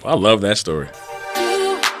is dope. I love that story.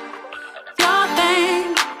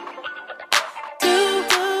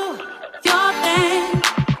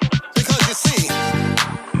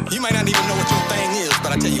 You might not even know what your thing is,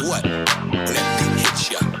 but I tell you what, when that beat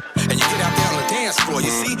hits you and you get out there on the dance floor,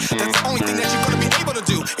 you see, that's the only thing that you're going to be able to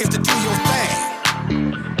do is to do your thing.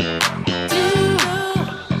 Do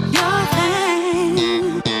your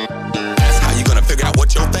thing. That's how you're going to figure out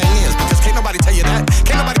what your thing is, because can't nobody tell you that.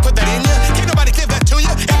 Can't nobody put that in you. Can't nobody give that to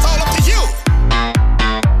you. It's all up to you.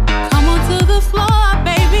 Come on to the floor,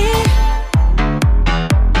 baby.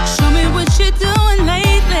 Show me what you're doing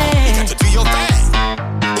lately. You got to do your thing.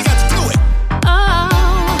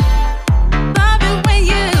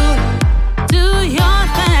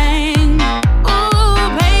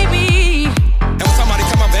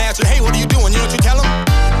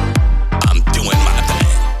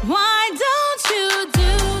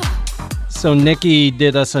 So Nikki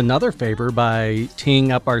did us another favor by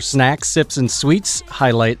teeing up our snacks, sips, and sweets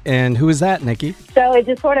highlight. And who is that, Nikki? So it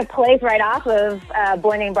just sort of plays right off of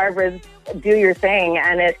Boy Named Barbara's Do Your Thing,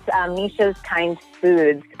 and it's Misha's Kind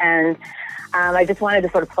Foods. And I just wanted to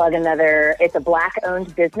sort of plug it's a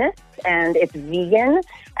Black-owned business, and it's vegan,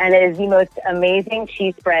 and it is the most amazing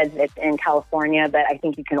cheese spreads. It's in California, but I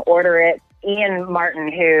think you can order it. Ian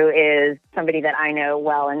Martin, who is somebody that I know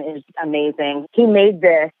well and is amazing, he made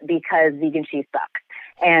this because vegan cheese sucks.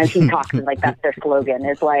 And he talks like that's their slogan,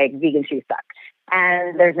 is like vegan cheese sucks.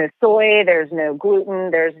 And there's no soy, there's no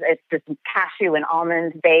gluten, it's just cashew and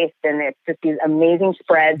almond based, and it's just these amazing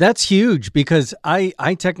spreads. That's huge because I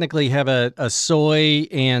technically have a soy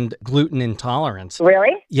and gluten intolerance.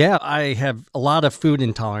 Really? Yeah, I have a lot of food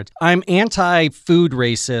intolerance. I'm anti-food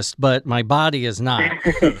racist, but my body is not.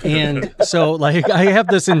 And so like I have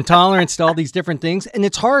this intolerance to all these different things, and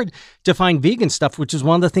it's hard to find vegan stuff, which is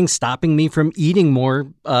one of the things stopping me from eating more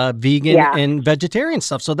vegan and vegetarian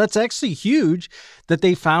stuff. So that's actually huge that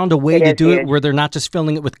they found a way to do it where they're not just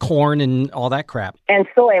filling it with corn and all that crap. And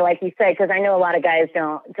soy, like you said, because I know a lot of guys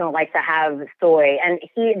don't like to have soy. And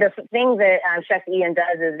the thing that Chef Ian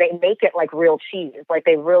does is they make it like real cheese. Like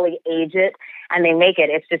they really age it and they make it.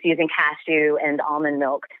 It's just using cashew and almond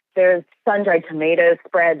milk. There's sun-dried tomato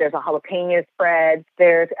spread. There's a jalapeno spread.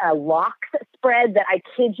 There's a lox spread that I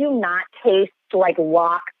kid you not tastes like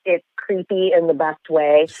lox. It's creepy in the best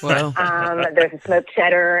way. Wow. There's a smoked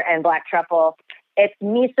cheddar and black truffle. It's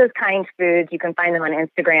Misha's Kind Foods. You can find them on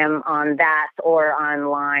Instagram on that or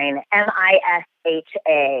online.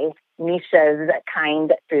 MISHA, Misha's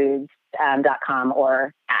Kind Foods.com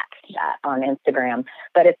or at that on Instagram.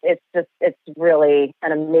 But it's really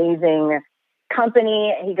an amazing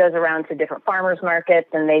company. He goes around to different farmers markets,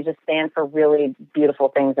 and they just stand for really beautiful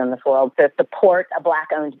things in this world. So support a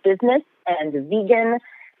Black-owned business and vegan,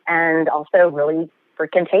 and also really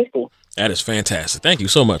freaking tasty. That is fantastic. Thank you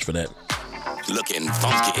so much for that. Looking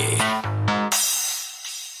funky.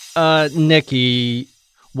 Nikki,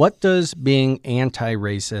 what does being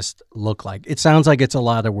anti-racist look like? It sounds like it's a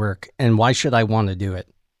lot of work, and why should I want to do it?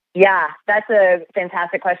 Yeah, that's a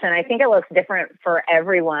fantastic question. I think it looks different for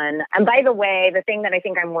everyone. And by the way, the thing that I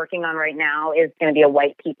think I'm working on right now is going to be a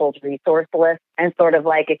white people's resource list. And sort of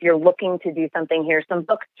like, if you're looking to do something, here's some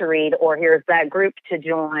books to read, or here's that group to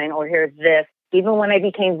join, or here's this. Even when I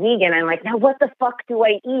became vegan, I'm like, now what the fuck do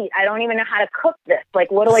I eat? I don't even know how to cook this. Like,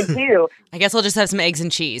 what do I do? I guess I'll just have some eggs and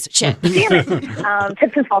cheese. Shit. Damn it.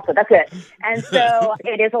 Chips and salsa, that's it. And so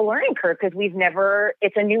it is a learning curve because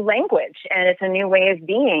it's a new language and it's a new way of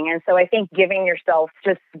being. And so I think giving yourself,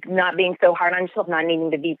 just not being so hard on yourself, not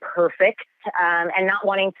needing to be perfect, and not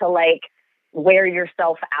wanting to like wear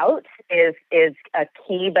yourself out is a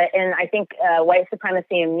key. And I think White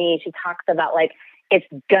Supremacy in Me, she talks about like, it's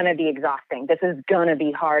going to be exhausting. This is going to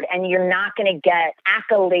be hard. And you're not going to get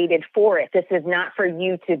accoladed for it. This is not for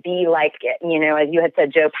you to be like, you know, as you had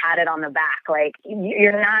said, Joe, patted on the back. Like,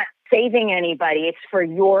 you're not saving anybody. It's for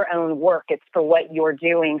your own work. It's for what you're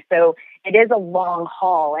doing. So it is a long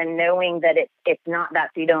haul. And knowing that it's not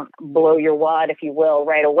that, so you don't blow your wad, if you will,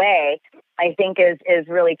 right away, I think is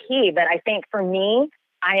really key. But I think for me,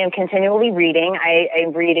 I am continually reading. I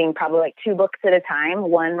am reading probably like 2 books at a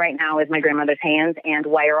time. One right now is My Grandmother's Hands and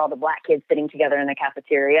Why Are All the Black Kids Sitting Together in the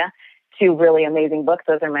Cafeteria? 2 really amazing books.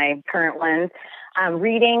 Those are my current ones.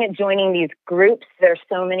 Reading, joining these groups. There's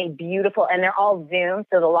so many beautiful, and they're all Zoom.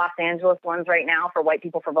 So the Los Angeles ones right now for White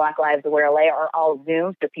People for Black Lives Wear LA are all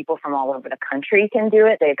Zoom. So people from all over the country can do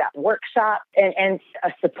it. They've got workshops and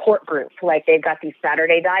a support group. Like they've got these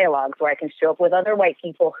Saturday dialogues where I can show up with other white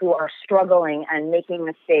people who are struggling and making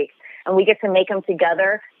mistakes. And we get to make them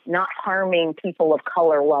together, not harming people of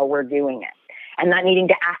color while we're doing it, and not needing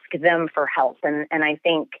to ask them for help. And I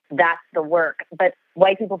think that's the work. But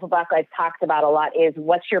White People for Black Lives talks about a lot is,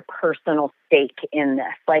 what's your personal stake in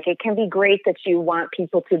this? Like, it can be great that you want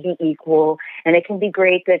people to be equal, and it can be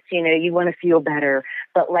great that, you know, you want to feel better,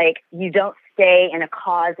 but like, you don't stay in a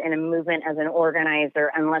cause and a movement as an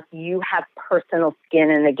organizer unless you have personal skin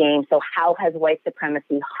in the game. So how has white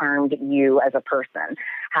supremacy harmed you as a person?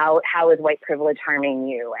 How is white privilege harming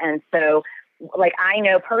you? And so, like, I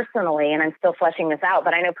know personally, and I'm still fleshing this out,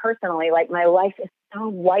 but I know personally, like, my life is so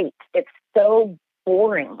white. It's so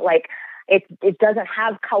boring. Like, it doesn't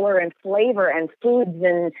have color and flavor and foods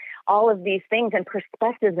and all of these things and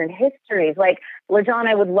perspectives and histories. Like, LaJohn,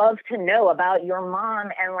 I would love to know about your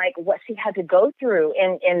mom and like what she had to go through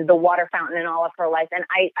in the water fountain and all of her life. And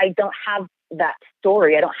I don't have that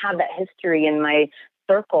story. I don't have that history in my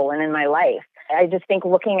circle and in my life. I just think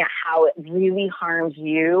looking at how it really harms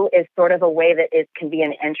you is sort of a way that it can be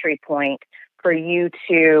an entry point for you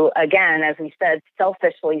to, again, as we said,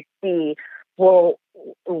 selfishly see, well,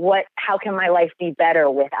 how can my life be better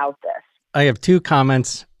without this? I have 2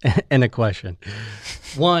 comments and a question.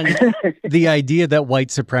 One, the idea that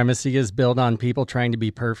white supremacy is built on people trying to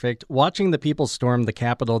be perfect. Watching the people storm the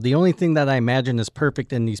Capitol, the only thing that I imagine is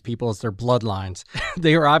perfect in these people is their bloodlines.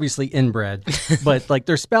 They are obviously inbred, but like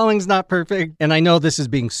their spelling's not perfect. And I know this is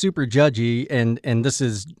being super judgy and this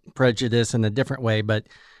is prejudice in a different way, but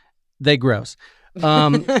they gross.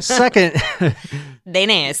 Second, they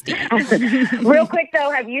nasty. Real quick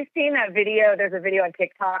though, have you seen that video? There's a video on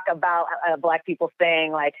TikTok about black people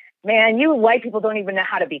saying like, man, you white people don't even know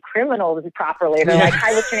how to be criminals properly. They're like,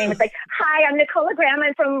 hi, what's your name? It's like, hi, I'm Nicola Graham.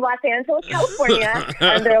 I'm from Los Angeles, California.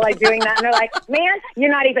 And they're like doing that. And they're like, man,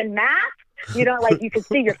 you're not even masked. You don't like, you can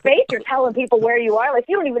see your face. You're telling people where you are. Like,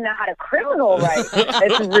 you don't even know how to criminal right.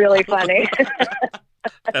 It's really funny.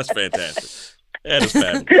 That's fantastic. That is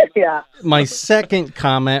bad. Yeah. My second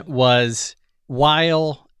comment was,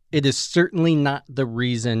 while it is certainly not the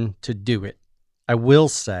reason to do it, I will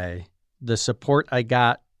say the support I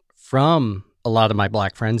got from a lot of my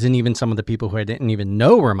black friends and even some of the people who I didn't even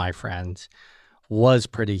know were my friends was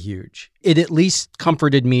pretty huge. It at least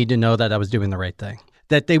comforted me to know that I was doing the right thing,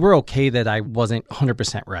 that they were okay that I wasn't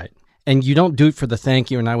 100% right. And you don't do it for the thank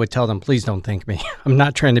you. And I would tell them, please don't thank me. I'm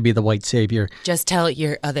not trying to be the white savior. Just tell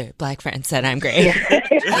your other black friends that I'm great.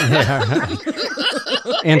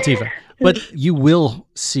 Antifa. But you will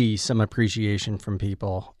see some appreciation from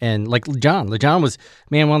people. And like LaJohn was,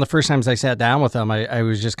 man, one of the first times I sat down with him, I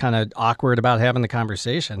was just kind of awkward about having the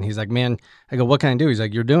conversation. He's like, man, I go, what can I do? He's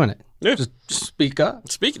like, you're doing it. Yeah. Just speak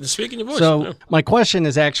up. Speak in your voice. So yeah. My question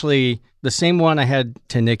is actually the same one I had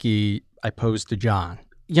to Nikki, I posed to John.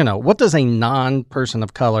 what does a non-person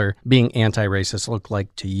of color being anti-racist look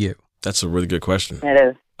like to you? That's a really good question. It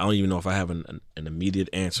is. I don't even know if I have an immediate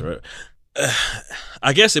answer.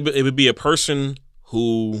 I guess it would be a person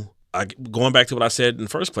who, going back to what I said in the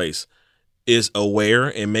first place, is aware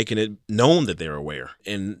and making it known that they're aware,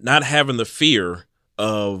 and not having the fear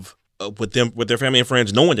of with their family and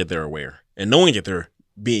friends knowing that they're aware and knowing that they're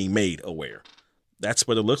being made aware. That's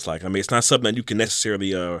what it looks like. I mean, it's not something that you can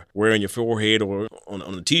necessarily wear on your forehead or on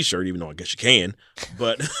a T-shirt, even though I guess you can.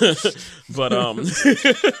 But we'll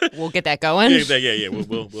get that going.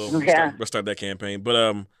 Yeah. We'll start that campaign.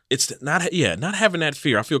 But it's not having that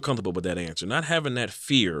fear. I feel comfortable with that answer. Not having that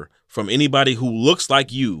fear from anybody who looks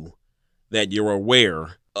like you, that you're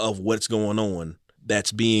aware of what's going on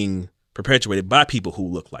that's being perpetuated by people who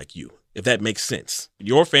look like you, if that makes sense.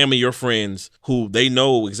 Your family, your friends, who they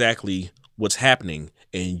know exactly what's happening,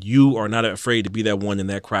 and you are not afraid to be that one in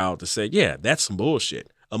that crowd to say, yeah, that's some bullshit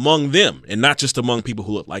among them, and not just among people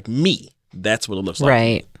who look like me. That's what it looks like.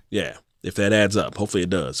 Right. Yeah. If that adds up, hopefully it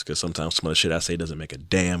does, because sometimes some of the shit I say doesn't make a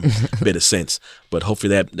damn bit of sense, but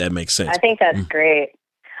hopefully that makes sense. I think that's great.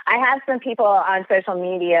 I have some people on social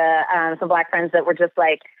media, some Black friends that were just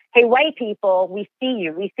like, hey, white people, we see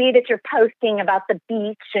you. We see that you're posting about the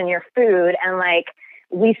beach and your food, and like,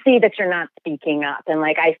 we see that you're not speaking up, and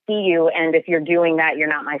like, I see you, and if you're doing that, you're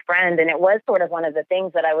not my friend. And it was sort of one of the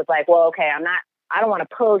things that I was like, well, okay, I don't want to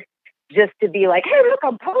post just to be like, hey, look,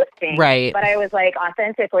 I'm posting. Right. But I was like,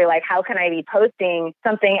 authentically, like, how can I be posting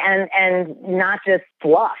something and not just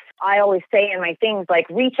fluff? I always say in my things, like,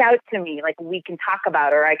 reach out to me, like, we can talk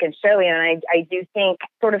about it, or I can show you. And I do think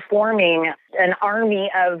sort of forming an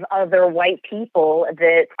army of other white people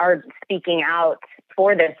that are speaking out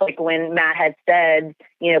for this, like when Matt had said,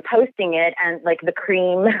 posting it, and like the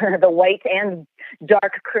cream, the white and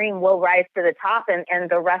dark cream will rise to the top, and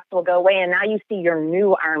the rest will go away. And now you see your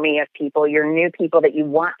new army of people, your new people that you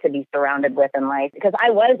want to be surrounded with in life. Because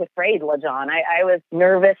I was afraid, LaJohn. I was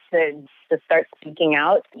nervous to start speaking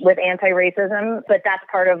out with anti-racism, but that's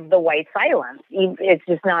part of the white silence. It's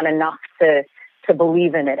just not enough to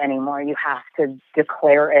believe in it anymore. You have to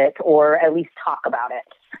declare it, or at least talk about it.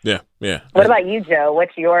 Yeah. What about you, Joe?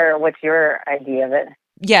 What's your idea of it?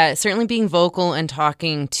 Yeah, certainly being vocal and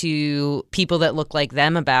talking to people that look like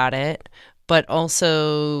them about it, but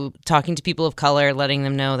also talking to people of color, letting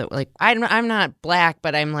them know that, like, I'm not Black,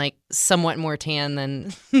 but I'm like somewhat more tan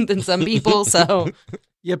than some people. So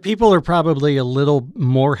yeah, people are probably a little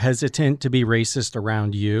more hesitant to be racist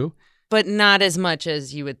around you. But not as much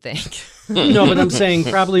as you would think. No, but I'm saying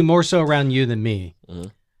probably more so around you than me. Mm-hmm.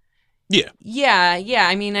 Yeah.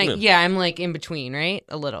 I mean, I'm like in between, right?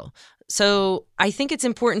 A little. So I think it's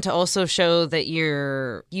important to also show that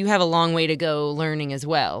you have a long way to go learning as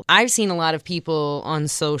well. I've seen a lot of people on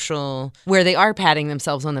social where they are patting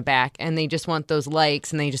themselves on the back and they just want those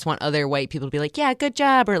likes, and they just want other white people to be like, yeah, good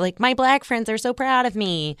job, or like, my Black friends are so proud of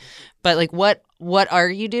me. But like, what are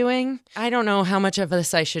you doing? I don't know how much of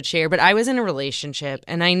this I should share, but I was in a relationship,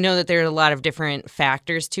 and I know that there are a lot of different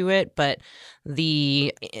factors to it, but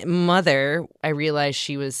the mother, I realized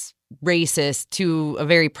she was racist to a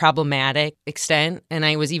very problematic extent. And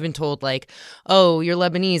I was even told, like, oh, you're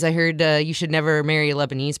Lebanese. I heard you should never marry a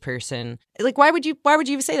Lebanese person. Like, why would you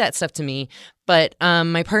even say that stuff to me? But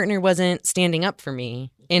my partner wasn't standing up for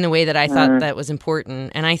me in a way that I thought that was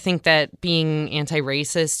important. And I think that being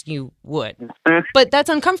anti-racist, you would. But that's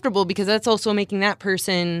uncomfortable, because that's also making that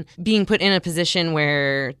person being put in a position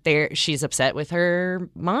where she's upset with her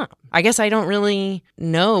mom. I guess I don't really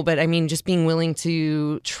know, but I mean, just being willing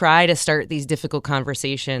to try to start these difficult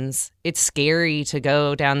conversations. It's scary to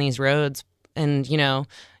go down these roads, and,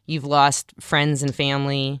 you've lost friends and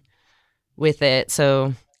family with it.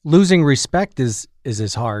 So losing respect is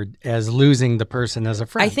as hard as losing the person as a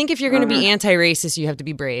friend. I think if you're going to be anti-racist, you have to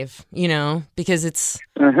be brave, because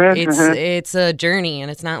it's a journey, and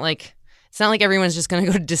it's not like everyone's just going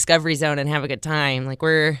to go to Discovery Zone and have a good time. Like,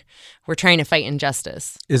 we're trying to fight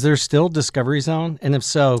injustice. Is there still Discovery Zone? And if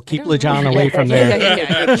so, keep LaJohn away from there.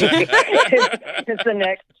 It's the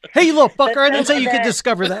next. Hey, you little fucker! I didn't say you could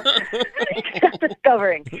discover that.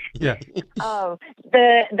 Discovering. Yeah.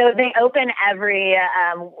 They open every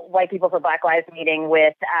White People for Black Lives meeting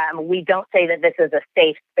with, we don't say that this is a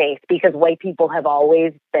safe space, because white people have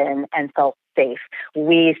always been and felt safe.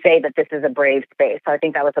 We say that this is a brave space. So I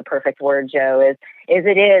think that was the perfect word, Joe, is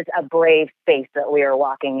it is a brave space that we are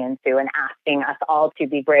walking into, and asking us all to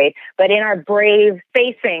be brave, but in our brave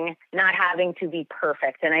facing, not having to be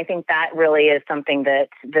perfect. And I think that really is something that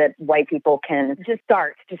white people can just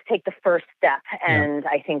take the first step. And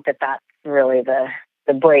I think that that's really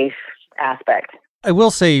the brave aspect. I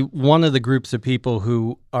will say one of the groups of people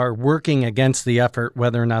who are working against the effort,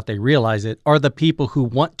 whether or not they realize it, are the people who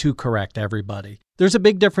want to correct everybody. There's a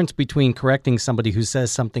big difference between correcting somebody who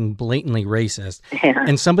says something blatantly racist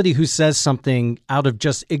and somebody who says something out of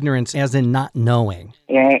just ignorance, as in not knowing.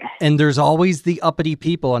 Yeah. And there's always the uppity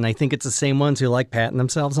people, and I think it's the same ones who like patting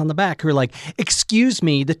themselves on the back, who are like, excuse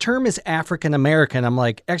me, the term is African American. I'm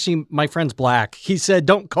like, actually, my friend's black. He said,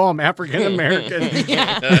 don't call him African American.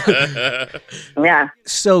 Yeah.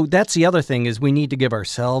 So that's the other thing, is we need to give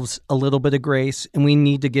ourselves a little bit of grace, and we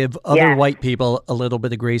need to give other white people a little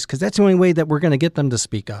bit of grace, because that's the only way that we're going to get them to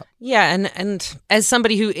speak up. Yeah, and as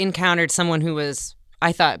somebody who encountered someone who was,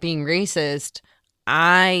 I thought, being racist,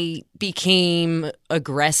 I became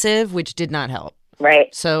aggressive, which did not help.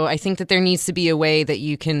 Right. So I think that there needs to be a way that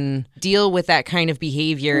you can deal with that kind of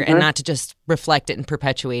behavior and not to just reflect it and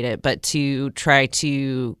perpetuate it, but to try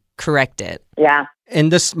to correct it. Yeah. And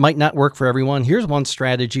this might not work for everyone. Here's one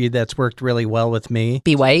strategy that's worked really well with me.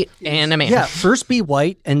 Be white and a man. Yeah, first be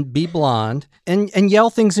white and be blonde and yell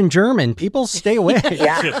things in German. People stay away. Auf die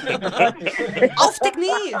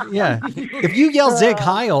Knie. Yeah. If you yell Zig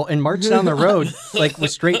Heil and march down the road like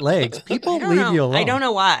with straight legs, people leave you alone. I don't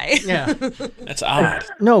know why. Yeah. That's odd.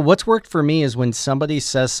 No, what's worked for me is when somebody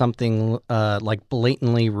says something like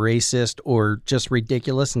blatantly racist or just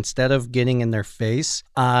ridiculous, instead of getting in their face,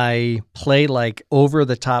 I play like over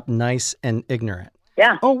the top nice and ignorant.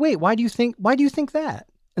 Yeah. Oh, wait, why do you think that?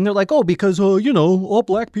 And they're like, oh, because, all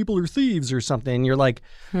black people are thieves or something. And you're like,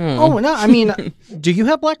 oh, no, I mean, do you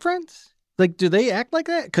have black friends? Like, do they act like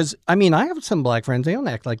that? Because, I mean, I have some black friends. They don't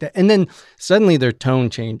act like that. And then suddenly their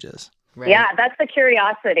tone changes. Right. Yeah, that's the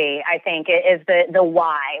curiosity, I think, is the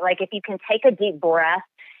why. Like, if you can take a deep breath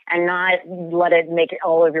and not let it make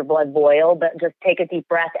all of your blood boil, but just take a deep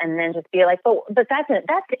breath and then just be like, but that's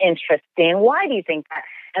interesting. Why do you think that?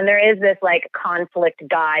 And there is this like conflict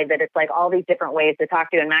guide that it's like all these different ways to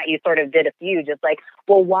talk to. And Matt, you sort of did a few, just like,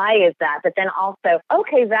 well, why is that? But then also,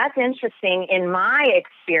 okay, that's interesting in my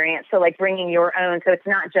experience. So like bringing your own, so it's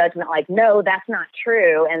not judgment like, no, that's not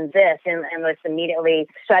true. And this, and just immediately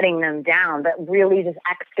shutting them down, but really just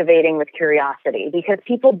excavating with curiosity, because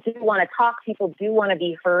people do want to talk. People do want to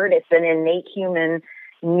be heard. It's an innate human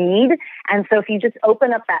need. And so if you just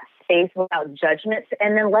open up that space without judgment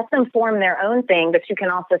and then let them form their own thing, but you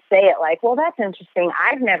can also say it like, well, that's interesting.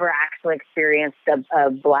 I've never actually experienced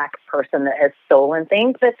a black person that has stolen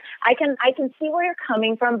things, but I can see where you're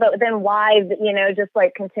coming from, but then why, just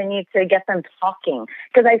like continue to get them talking.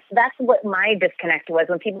 Because that's what my disconnect was.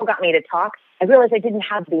 When people got me to talk, I realized I didn't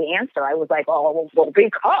have the answer. I was like, oh, well,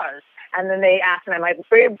 because. And then they asked, and I'm like,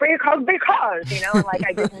 because, and like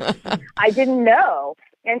I didn't know.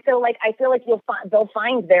 And so, like, I feel like they'll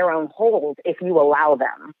find their own holes if you allow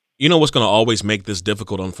them. You know what's going to always make this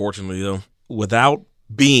difficult, unfortunately, though? Without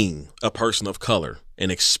being a person of color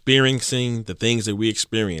and experiencing the things that we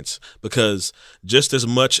experience, because just as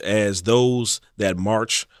much as those that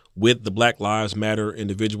march with the Black Lives Matter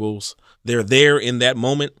individuals, they're there in that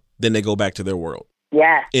moment, then they go back to their world.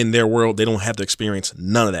 Yeah. In their world, they don't have to experience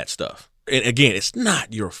none of that stuff. And again, it's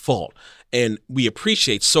not your fault. And we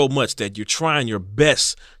appreciate so much that you're trying your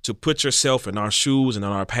best to put yourself in our shoes and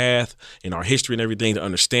on our path, in our history and everything, to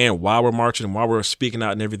understand why we're marching and why we're speaking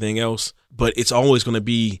out and everything else. But it's always going to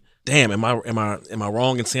be, damn, am I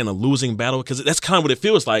wrong in saying a losing battle? Because that's kind of what it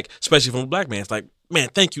feels like, especially from a black man. It's like, man,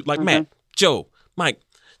 thank you. Like Matt, Joe, Mike,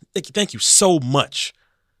 thank you so much.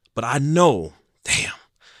 But I know, damn,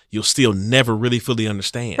 you'll still never really fully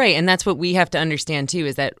understand. Right, and that's what we have to understand, too,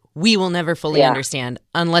 is that we will never fully understand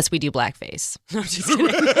unless we do blackface. No, I'm just kidding.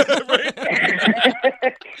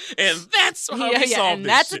 And that's how we solve and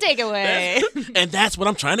this that's shit. the takeaway. And that's what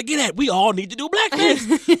I'm trying to get at. We all need to do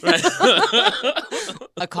blackface. Right?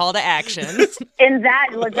 A call to action. In that,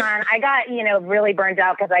 LaJohn, I got, really burned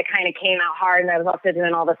out because I kind of came out hard, and I was also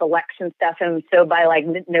doing all this election stuff. And so by like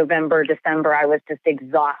November, December, I was just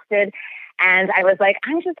exhausted. And I was like,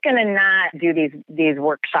 I'm just going to not do these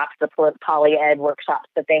workshops, the poly-ed workshops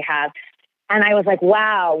that they have. And I was like,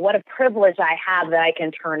 wow, what a privilege I have that I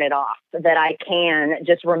can turn it off, that I can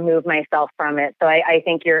just remove myself from it. So I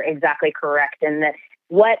think you're exactly correct in that.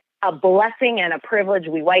 What a blessing and a privilege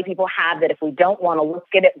we white people have, that if we don't want to look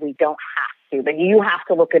at it, we don't have to. But you have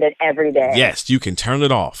to look at it every day. Yes, you can turn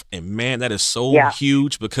it off. And man, that is so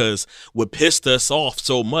huge, because what pissed us off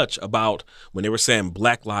so much about when they were saying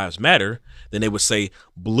Black Lives Matter, then they would say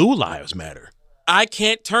Blue Lives Matter. I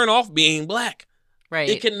can't turn off being black. Right.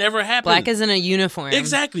 It can never happen. Black isn't a uniform.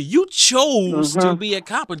 Exactly. You chose to be a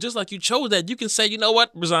cop, and just like you chose that, you can say, you know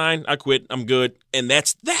what, resign, I quit, I'm good, and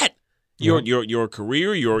that's that. Your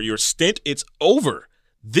career, your stint, it's over.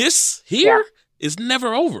 This here is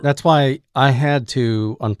never over. That's why I had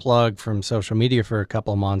to unplug from social media for a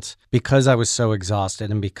couple of months because I was so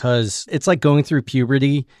exhausted and because it's like going through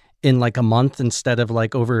puberty in like a month instead of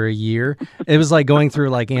like over a year. It was like going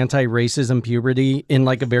through like anti-racism puberty in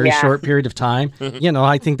like a very short period of time. You know,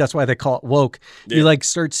 I think that's why they call it woke. Yeah. You like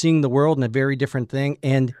start seeing the world in a very different thing.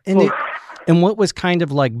 And what was kind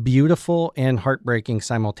of like beautiful and heartbreaking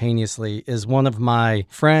simultaneously is one of my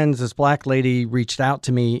friends, this black lady, reached out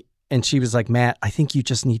to me and she was like, Matt, I think you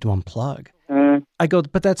just need to unplug. I go,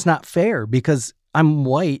 but that's not fair because I'm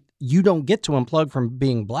white. You don't get to unplug from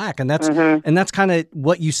being black. And that's kind of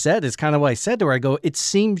what you said is kind of what I said to her. I go, it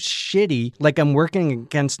seems shitty, like I'm working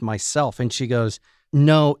against myself. And she goes,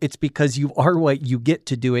 no, it's because you are white. You get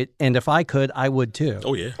to do it. And if I could, I would too.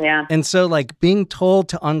 Oh, yeah. Yeah. And so like being told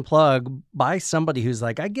to unplug by somebody who's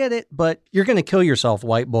like, I get it, but you're going to kill yourself,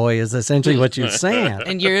 white boy, is essentially what you're saying.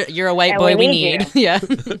 And you're a white boy we need. Yeah.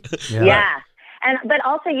 But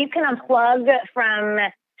also you can unplug from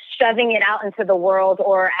shoving it out into the world,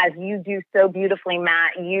 or as you do so beautifully,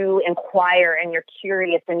 Matt, you inquire and you're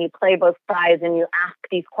curious and you play both sides and you ask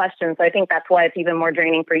these questions. So I think that's why it's even more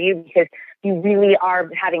draining for you, because you really are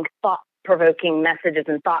having thought-provoking messages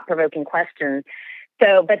and thought-provoking questions.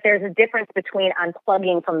 So, but there's a difference between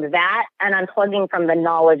unplugging from that and unplugging from the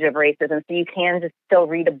knowledge of racism. So you can just still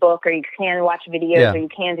read a book, or you can watch videos, or you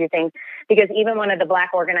can do things. Because even one of the black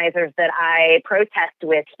organizers that I protest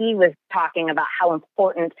with, he was talking about how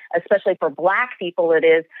important, especially for black people, it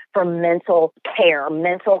is for mental care,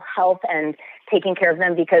 mental health, and taking care of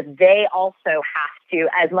them, because they also have to,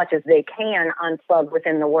 as much as they can, unplug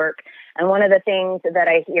within the work. And one of the things that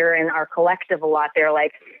I hear in our collective a lot, they're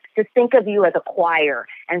like, just think of you as a choir.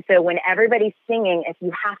 And so when everybody's singing, if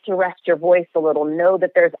you have to rest your voice a little, know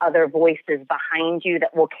that there's other voices behind you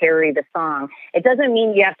that will carry the song. It doesn't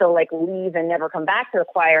mean you have to like leave and never come back to the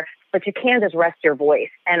choir, but you can just rest your voice.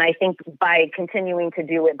 And I think by continuing to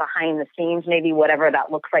do it behind the scenes, maybe whatever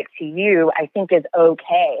that looks like to you, I think is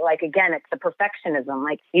okay. Like, again, it's the perfectionism.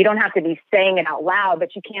 Like, you don't have to be saying it out loud,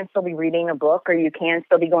 but you can still be reading a book, or you can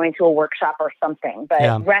still be going to a workshop or something.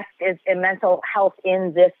 But rest is, and mental health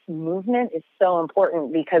in this movement is so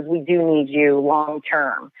important, because we do need you long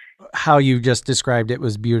term. How you just described it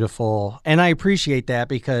was beautiful. And I appreciate that,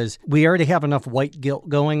 because we already have enough white guilt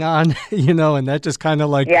going on, you know, and that just kind of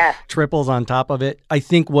like triples on top of it. I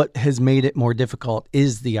think what has made it more difficult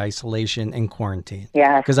is the isolation and quarantine.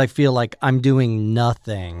 Yeah. Because I feel like I'm doing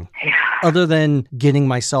nothing other than getting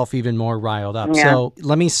myself even more riled up. Yeah. So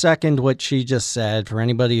let me second what she just said for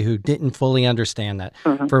anybody who didn't fully understand that.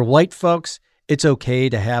 For white folks, it's okay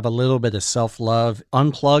to have a little bit of self-love,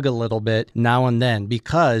 unplug a little bit now and then,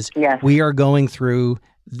 because we are going through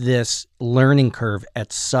this learning curve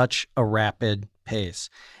at such a rapid pace.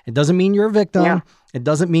 It doesn't mean you're a victim. Yeah. It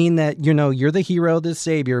doesn't mean that, you know, you're the hero, the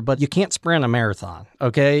savior, but you can't sprint a marathon,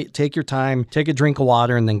 okay? Take your time, take a drink of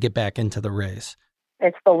water, and then get back into the race.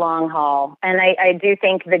 It's the long haul. And I do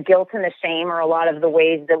think the guilt and the shame are a lot of the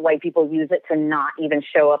ways that white people use it to not even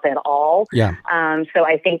show up at all. Yeah. So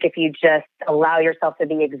I think if you just allow yourself to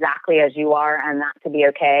be exactly as you are, and that to be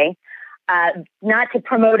okay. Not to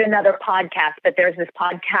promote another podcast, but there's this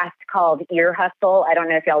podcast called Ear Hustle. I don't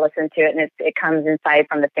know if y'all listen to it, and it comes inside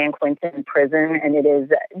from the San Quentin prison, and it is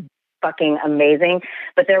fucking amazing.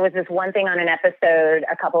 But there was this one thing on an episode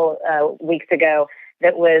a couple weeks ago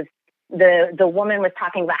that was, the woman was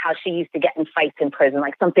talking about how she used to get in fights in prison,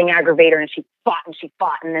 like something aggravated her, and she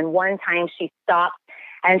fought. And then one time she stopped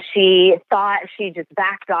and she thought she just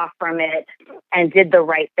backed off from it and did the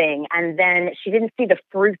right thing. And then she didn't see the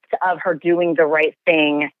fruits of her doing the right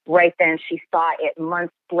thing right then. She saw it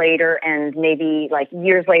months later and maybe like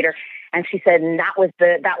years later. And she said, and that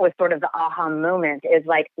was sort of the aha moment, is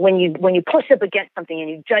like when you push up against something and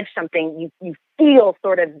you judge something, you feel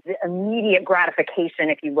sort of the immediate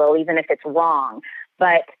gratification, if you will, even if it's wrong.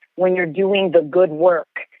 But when you're doing the good work,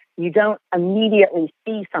 you don't immediately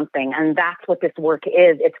see something. And that's what this work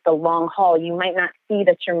is. It's the long haul. You might not see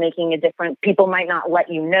that you're making a difference. People might not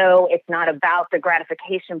let you know. It's not about the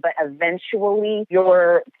gratification, but eventually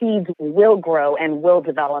your seeds will grow and will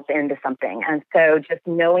develop into something. And so just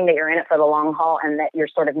knowing that you're in it for the long haul and that you're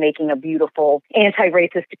sort of making a beautiful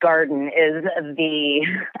anti-racist garden is the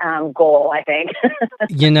goal, I think.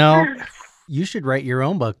 You know, You should write your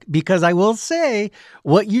own book, because I will say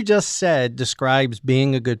what you just said describes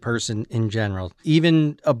being a good person in general,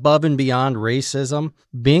 even above and beyond racism.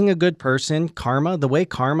 Being a good person, karma, the way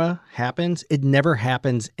karma happens, it never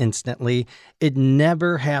happens instantly. It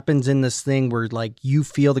never happens in this thing where like you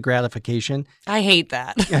feel the gratification. I hate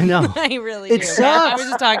that. I know. I really It do. sucks. I was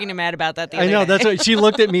just talking to Matt about that the other I know. day. That's what she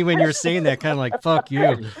looked at me when you were saying that, kind of like, fuck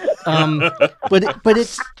you. But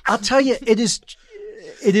it's, I'll tell you,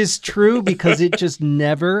 it is true, because it just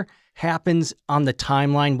never happens on the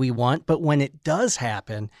timeline we want. But when it does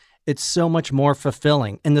happen, it's so much more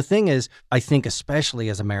fulfilling. And the thing is, I think especially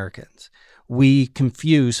as Americans, we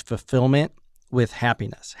confuse fulfillment with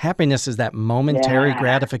happiness. Happiness is that momentary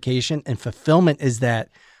gratification, and fulfillment is that,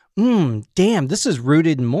 damn, this is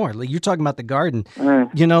rooted in more. Like you're talking about the garden.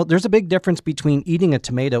 You know, there's a big difference between eating a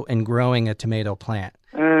tomato and growing a tomato plant.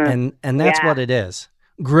 And that's what it is.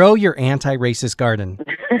 Grow your anti-racist garden.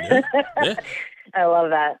 Yeah. I love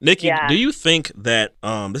that. Nikki, do you think that,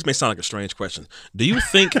 this may sound like a strange question. Do you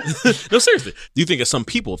think, no, seriously, do you think that some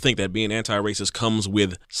people think that being anti-racist comes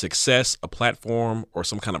with success, a platform, or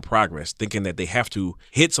some kind of progress, thinking that they have to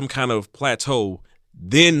hit some kind of plateau,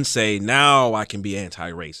 then say, now I can be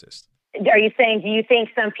anti-racist? Are you saying, do you think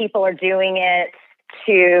some people are doing it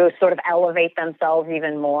to sort of elevate themselves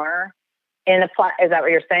even more? Is that what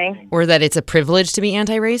you're saying? Or that it's a privilege to be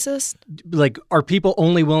anti-racist? Like, are people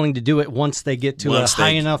only willing to do it once they get to a high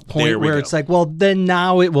enough point where it's like, well, then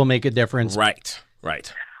now it will make a difference? Right.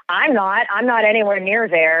 I'm not anywhere near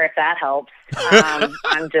there, if that helps.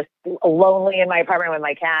 I'm just lonely in my apartment with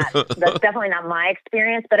my cat. That's definitely not my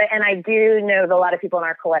experience. And I do know that a lot of people in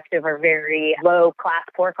our collective are very low class,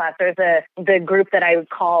 poor class. There's the group that I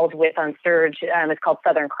called with on Surge. It's called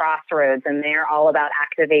Southern Crossroads, and they're all about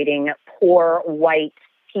activating poor white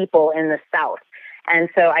people in the South. And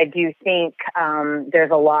so I do think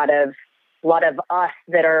there's a lot of us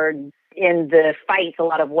that are in the fight. A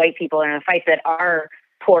lot of white people are in a fight that are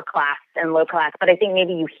poor class and low class, but I think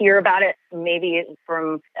maybe you hear about it maybe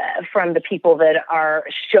from the people that are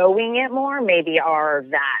showing it more, maybe are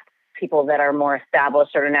that people that are more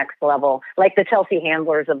established or next level, like the Chelsea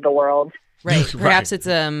Handlers of the world. Right. Perhaps it's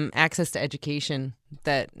access to education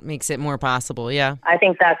that makes it more possible. Yeah. I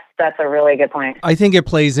think that's a really good point. I think it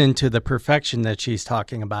plays into the perfection that she's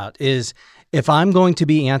talking about. Is if I'm going to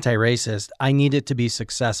be anti-racist, I need it to be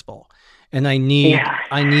successful. And I need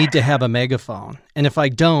to have a megaphone. And if I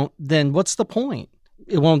don't, then what's the point?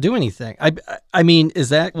 It won't do anything. I mean, is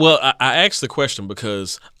that... Well, I asked the question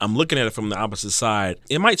because I'm looking at it from the opposite side.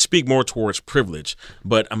 It might speak more towards privilege,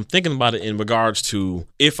 but I'm thinking about it in regards to,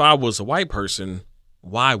 if I was a white person,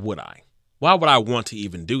 why would I? Why would I want to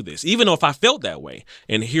even do this? Even though if I felt that way.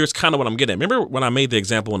 And here's kind of what I'm getting at. Remember when I made the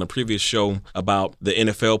example in the previous show about the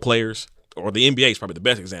NFL players? Or the NBA is probably the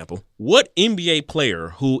best example. What NBA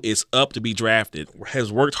player who is up to be drafted, has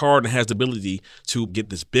worked hard and has the ability to get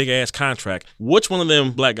this big ass contract, which one of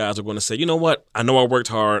them black guys are going to say, you know what? I know I worked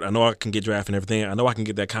hard. I know I can get drafted and everything. I know I can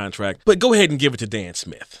get that contract, but go ahead and give it to Dan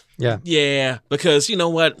Smith. Yeah, because you know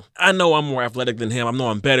what? I know I'm more athletic than him. I know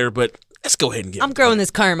I'm better, but let's go ahead and get I'm growing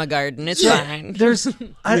this karma garden. It's fine.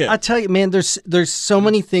 I tell you, man, there's so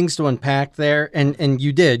many things to unpack there. And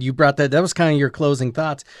you brought that was kind of your closing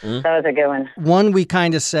thoughts. That was a good one. One, we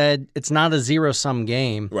kind of said it's not a zero-sum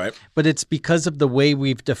game. Right. But it's because of the way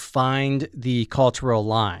we've defined the cultural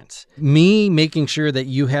lines. Me making sure that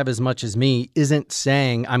you have as much as me isn't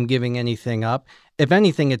saying I'm giving anything up. If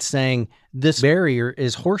anything, it's saying this barrier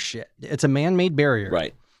is horseshit. It's a man-made barrier.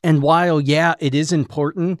 Right. And while, it is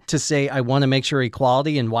important to say I want to make sure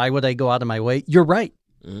equality and why would I go out of my way, you're right.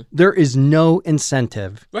 Mm-hmm. There is no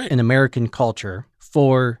incentive in American culture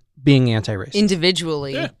for being anti-racist.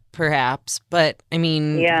 Individually, perhaps. But, I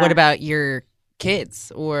mean, what about your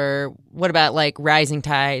kids? Or what about, like, rising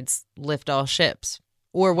tides lift all ships?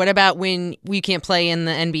 Or what about when we can't play in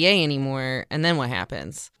the NBA anymore, and then what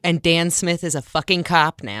happens? And Dan Smith is a fucking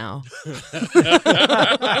cop now.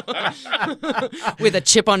 With a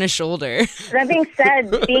chip on his shoulder. That being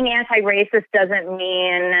said, being anti-racist doesn't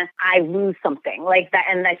mean I lose something like that.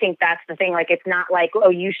 And I think that's the thing. Like, it's not like, oh,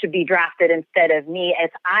 you should be drafted instead of me.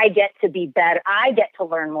 It's I get to be better. I get to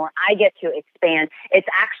learn more. I get to expand. It's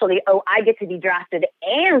actually, oh, I get to be drafted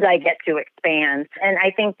and I get to expand. And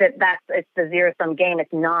I think it's the zero-sum game.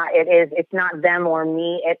 It's not them or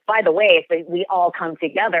me. It's, by the way, if we all come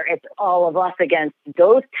together, it's all of us against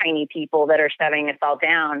those tiny people that are shutting us all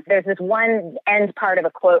down. There's this one end part of a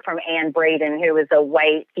quote from Anne Braden, who is a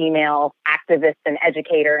white female activist and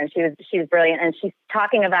educator, and she was brilliant. And she's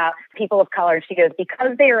talking about people of color. And she goes,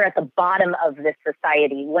 because they are at the bottom of this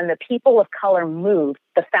society, when the people of color move,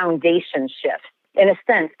 the foundation shifts. In a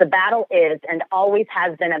sense, the battle is and always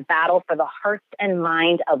has been a battle for the hearts and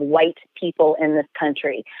mind of white people in this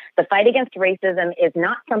country. The fight against racism is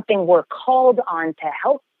not something we're called on to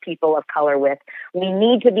help people of color with. We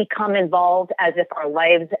need to become involved as if our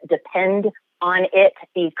lives depend on it,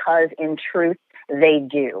 because in truth, they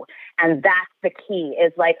do. And that's the key,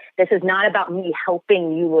 is like, this is not about me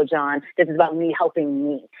helping you, LaJohn. This is about me helping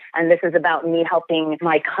me. And this is about me helping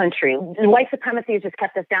my country. White supremacy has just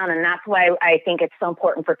kept us down. And that's why I think it's so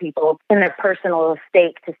important for people in their personal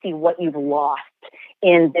stake to see what you've lost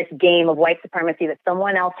in this game of white supremacy that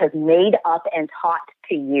someone else has made up and taught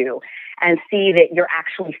to you, and see that you're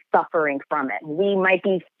actually suffering from it. We might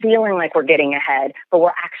be feeling like we're getting ahead, but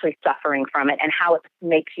we're actually suffering from it, and how it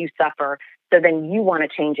makes you suffer. So then you want to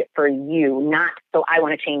change it for you, not so I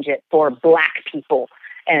want to change it for Black people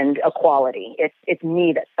and equality. It's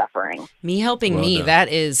me that's suffering. Me helping Well me, done. that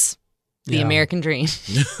is the American dream.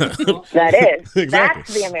 That is. Exactly.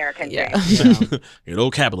 That's the American dream. Good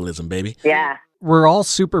old capitalism, baby. Yeah. We're all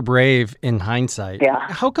super brave in hindsight. Yeah.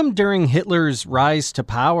 How come during Hitler's rise to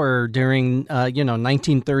power during,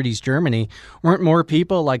 1930s Germany, weren't more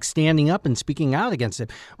people like standing up and speaking out against it?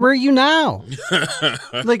 Where are you now?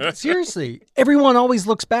 Like, seriously, everyone always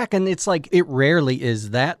looks back and it's like, it rarely is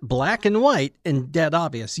that black and white and dead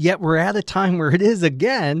obvious. Yet we're at a time where it is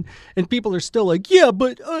again, and people are still like, yeah,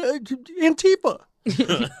 but Antifa.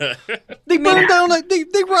 They burned down,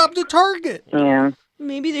 they robbed a Target. Yeah.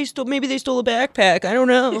 Maybe they stole a backpack. I don't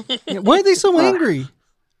know. Yeah, why are they so angry?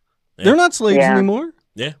 They're not slaves Yeah. anymore.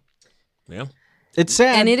 Yeah. Yeah. It's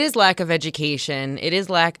sad. And it is lack of education. It is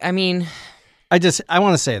I mean, I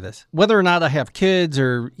want to say this, whether or not I have kids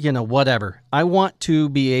or, whatever, I want to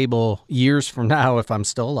be able years from now, if I'm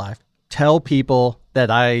still alive, tell people that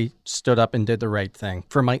I stood up and did the right thing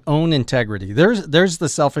for my own integrity. There's the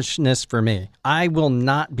selfishness for me. I will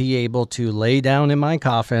not be able to lay down in my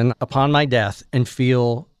coffin upon my death and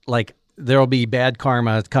feel like there'll be bad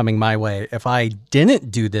karma coming my way if I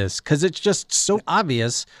didn't do this, because it's just so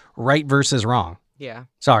obvious, right versus wrong. yeah.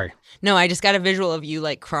 Sorry. No, I just got a visual of you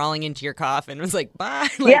like crawling into your coffin. It was like, bye,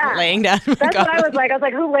 Yeah. laying down. In my That's what I coffin. was like. I was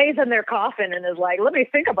like, who lays in their coffin and is like, let me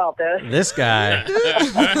think about this? This guy.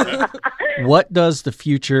 What does the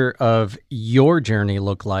future of your journey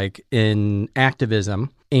look like in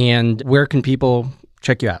activism, and where can people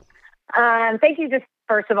check you out? Thank you just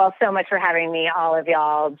first of all so much for having me, all of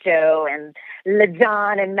y'all, Joe and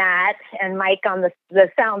LaJohn and Matt and Mike on the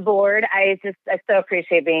soundboard. I so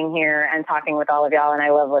appreciate being here and talking with all of y'all, and I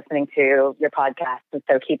love listening to your podcast. And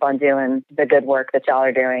so keep on doing the good work that y'all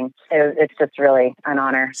are doing. It's just really an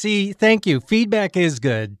honor. See, thank you. Feedback is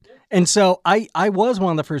good. And so I was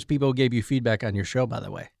one of the first people who gave you feedback on your show, by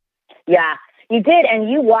the way. Yeah, you did,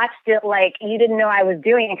 and you watched it like you didn't know I was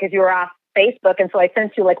doing it because you were off Facebook, and so I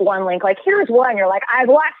sent you like one link, like here's one. You're like, I've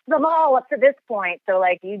watched them all up to this point, so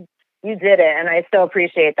like you did it, and I so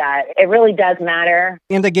appreciate that. It really does matter.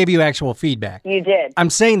 And I gave you actual feedback. You did. I'm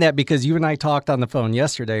saying that because you and I talked on the phone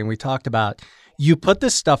yesterday, and we talked about you put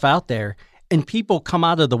this stuff out there, and people come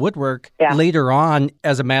out of the woodwork later on.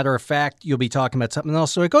 As a matter of fact, you'll be talking about something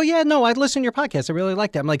else. So like, oh, yeah, no, I listened to your podcast. I really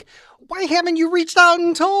like that. I'm like, why haven't you reached out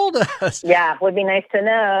and told us? Yeah, would be nice to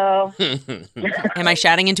know. Am I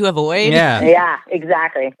shouting into a void? Yeah. Yeah,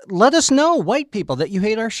 exactly. Let us know, white people, that you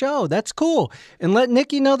hate our show. That's cool. And let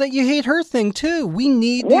Nikki know that you hate her thing, too. We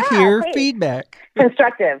need to hear please. feedback.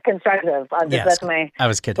 Constructive. Yes, That's my. I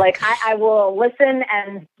was kidding. Like, I will listen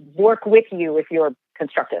and work with you if you're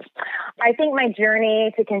constructive. I think my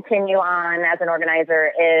journey to continue on as an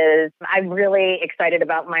organizer is I'm really excited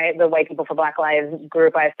about the White People for Black Lives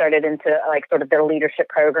group. I started into like sort of their leadership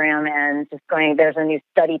program, and just there's a new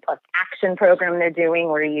study plus action program they're doing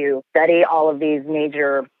where you study all of these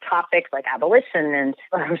major topics like abolition and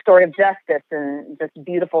restorative justice and just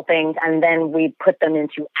beautiful things, and then we put them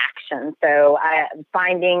into action. So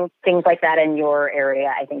finding things like that in your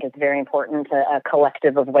area, I think, is very important to a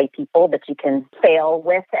collective of white people that you can fail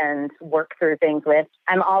with and work through things with.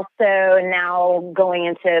 I'm also now going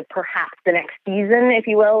into perhaps the next season, if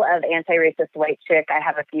you will, of Anti-Racist White Chick. I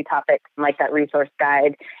have a few topics like that resource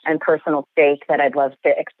guide and personal stake that I'd love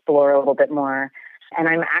to explore a little bit more. And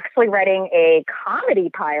I'm actually writing a comedy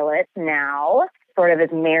pilot now, sort of as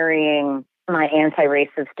marrying my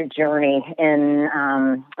anti-racist journey in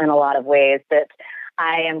a lot of ways that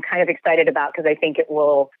I am kind of excited about, because I think it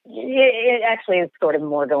actually is sort of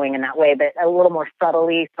more going in that way, but a little more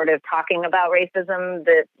subtly sort of talking about racism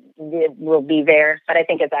that it will be there, but I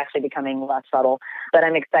think it's actually becoming less subtle. But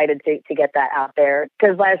I'm excited to get that out there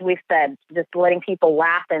because, as we've said, just letting people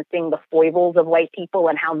laugh and seeing the foibles of white people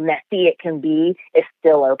and how messy it can be is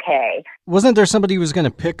still okay. Wasn't there somebody who was going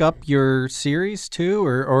to pick up your series too,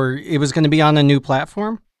 or it was going to be on a new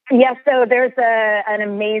platform? Yes, so there's an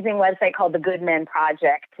amazing website called the Good Men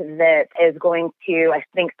Project that is going to, I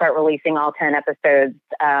think, start releasing all 10 episodes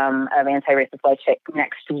of Anti-Racist White Chick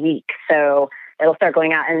next week. So it'll start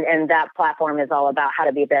going out, and that platform is all about how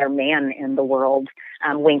to be a better man in the world.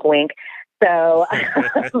 Wink, wink. So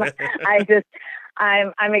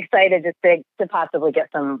I'm excited to possibly get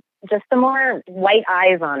some more white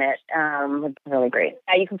eyes on it. It's really great.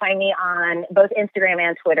 You can find me on both Instagram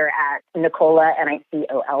and Twitter at Nicola,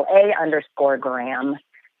 NICOLA_Graham.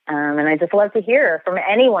 And I just love to hear from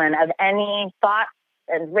anyone of any thoughts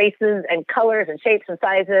and races and colors and shapes and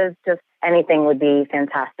sizes. Just anything would be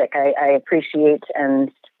fantastic. I appreciate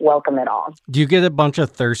and welcome it all. Do you get a bunch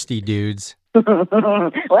of thirsty dudes? Well, it's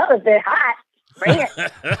a bit hot. Bring it.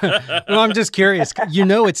 No, I'm just curious.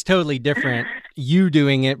 It's totally different, you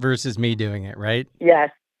doing it versus me doing it, right? Yes.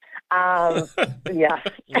 Yes.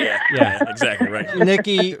 Yeah, exactly right.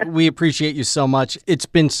 Nikki, we appreciate you so much. It's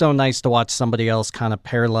been so nice to watch somebody else kind of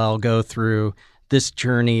parallel go through this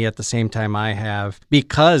journey at the same time I have,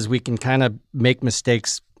 because we can kind of make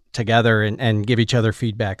mistakes together and give each other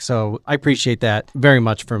feedback. So I appreciate that very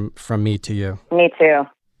much from me to you. Me too.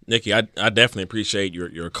 Nikki, I definitely appreciate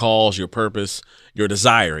your cause, your purpose, your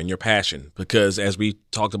desire, and your passion, because as we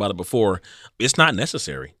talked about it before, it's not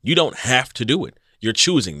necessary. You don't have to do it. You're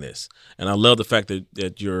choosing this. And I love the fact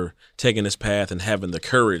that you're taking this path and having the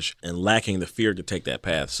courage and lacking the fear to take that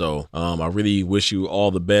path. So I really wish you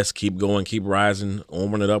all the best. Keep going, keep rising,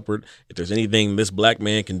 onward and upward. If there's anything this black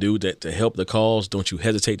man can do to help the cause, don't you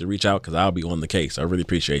hesitate to reach out, because I'll be on the case. I really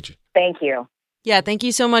appreciate you. Thank you. Yeah, thank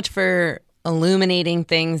you so much for illuminating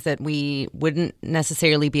things that we wouldn't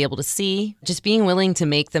necessarily be able to see. Just being willing to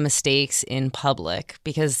make the mistakes in public,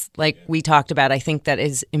 because like we talked about, I think that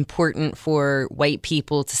is important for white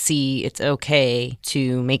people to see it's okay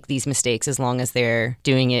to make these mistakes as long as they're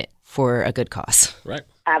doing it for a good cause. Right.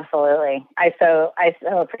 Absolutely. I so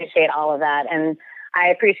appreciate all of that. And I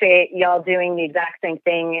appreciate y'all doing the exact same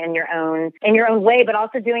thing in your own way, but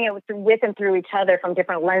also doing it with and through each other from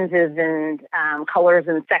different lenses and colors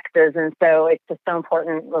and sexes. And so it's just so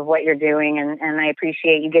important of what you're doing. And I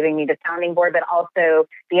appreciate you giving me the sounding board, but also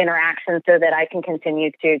the interaction so that I can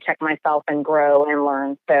continue to check myself and grow and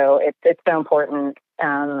learn. So it's so important.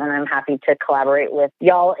 And I'm happy to collaborate with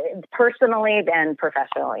y'all personally and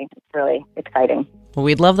professionally. It's really exciting. Well,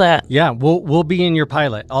 we'd love that. Yeah, we'll be in your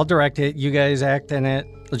pilot. I'll direct it. You guys act in it.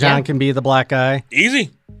 John can be the black guy. Easy.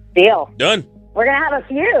 Deal. Done. We're going to have a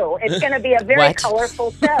few. It's going to be a very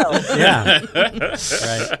colorful show. Yeah.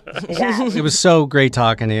 Right. Yeah. It was so great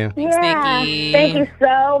talking to you. Thanks, Nikki. Thank you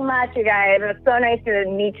so much, you guys. It was so nice to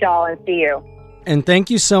meet y'all and see you. And thank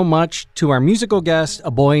you so much to our musical guest, a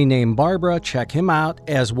boy named Barbara. Check him out,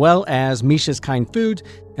 as well as Misha's Kind Food.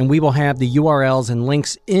 And we will have the URLs and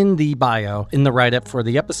links in the bio, in the write-up for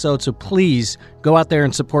the episode. So please go out there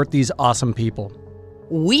and support these awesome people.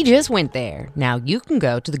 We just went there. Now you can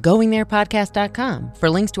go to thegoingtherepodcast.com for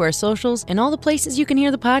links to our socials and all the places you can hear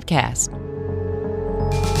the podcast.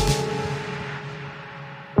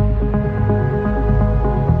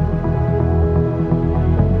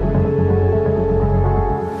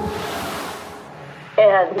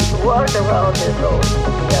 And we walked around this ocean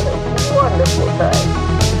together. Wonderful time.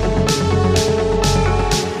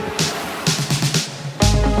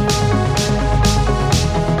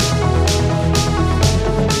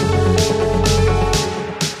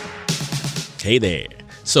 Hey there.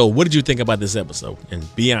 So what did you think about this episode?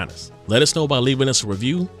 And be honest. Let us know by leaving us a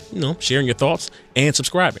review, sharing your thoughts, and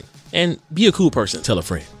subscribing. And be a cool person. Tell a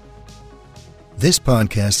friend. This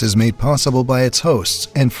podcast is made possible by its hosts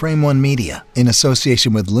and Frame One Media in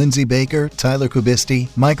association with Lindsay Baker, Tyler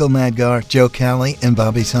Kubisti, Michael Madgar, Joe Calley, and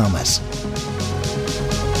Bobby Thomas.